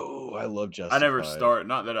 Oh, I love I never Justified.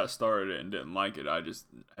 not that I started it and didn't like it. I just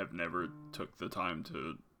have never took the time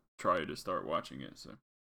to try to start watching it. So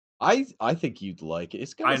I think you'd like it.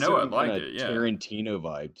 It's got I a know I'd certain kind like of it. Yeah, Tarantino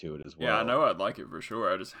vibe to it as yeah, I well. know I'd like it for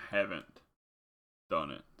sure. I just haven't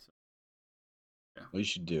done it. So, Well, you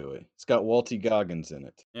should do it. It's got Walty Goggins in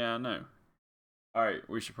it. yeah, I know. All right,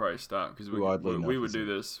 we should probably stop because Who oddly we enough would is do in.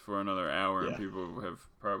 this for another hour and Yeah. people have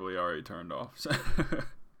probably already turned off. So.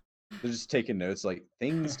 They're just taking notes like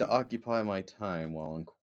things to occupy my time while in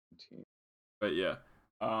quarantine. But yeah,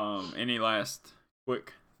 any last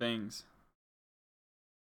quick things?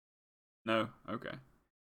 No. Okay.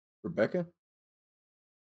 Rebecca?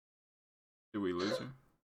 Did we lose her?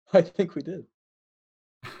 I think we did.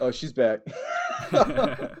 Oh, she's back.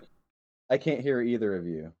 I can't hear either of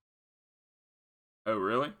you. Oh,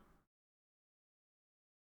 really?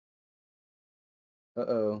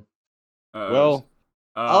 Uh-oh. Uh-oh. Well,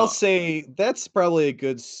 I'll Uh, say that's probably a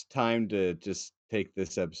good time to just take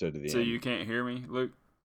this episode to the so end. you can't hear me, Luke?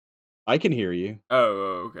 I can hear you.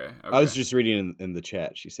 Oh, okay. I was just reading in the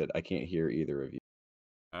chat. She said, I can't hear either of you.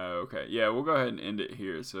 Okay. Yeah, we'll go ahead and end it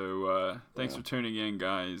here. So, thanks Yeah. for tuning in,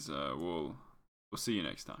 guys. We'll see you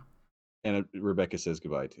next time. And Rebecca says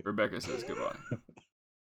goodbye too. Rebecca says goodbye.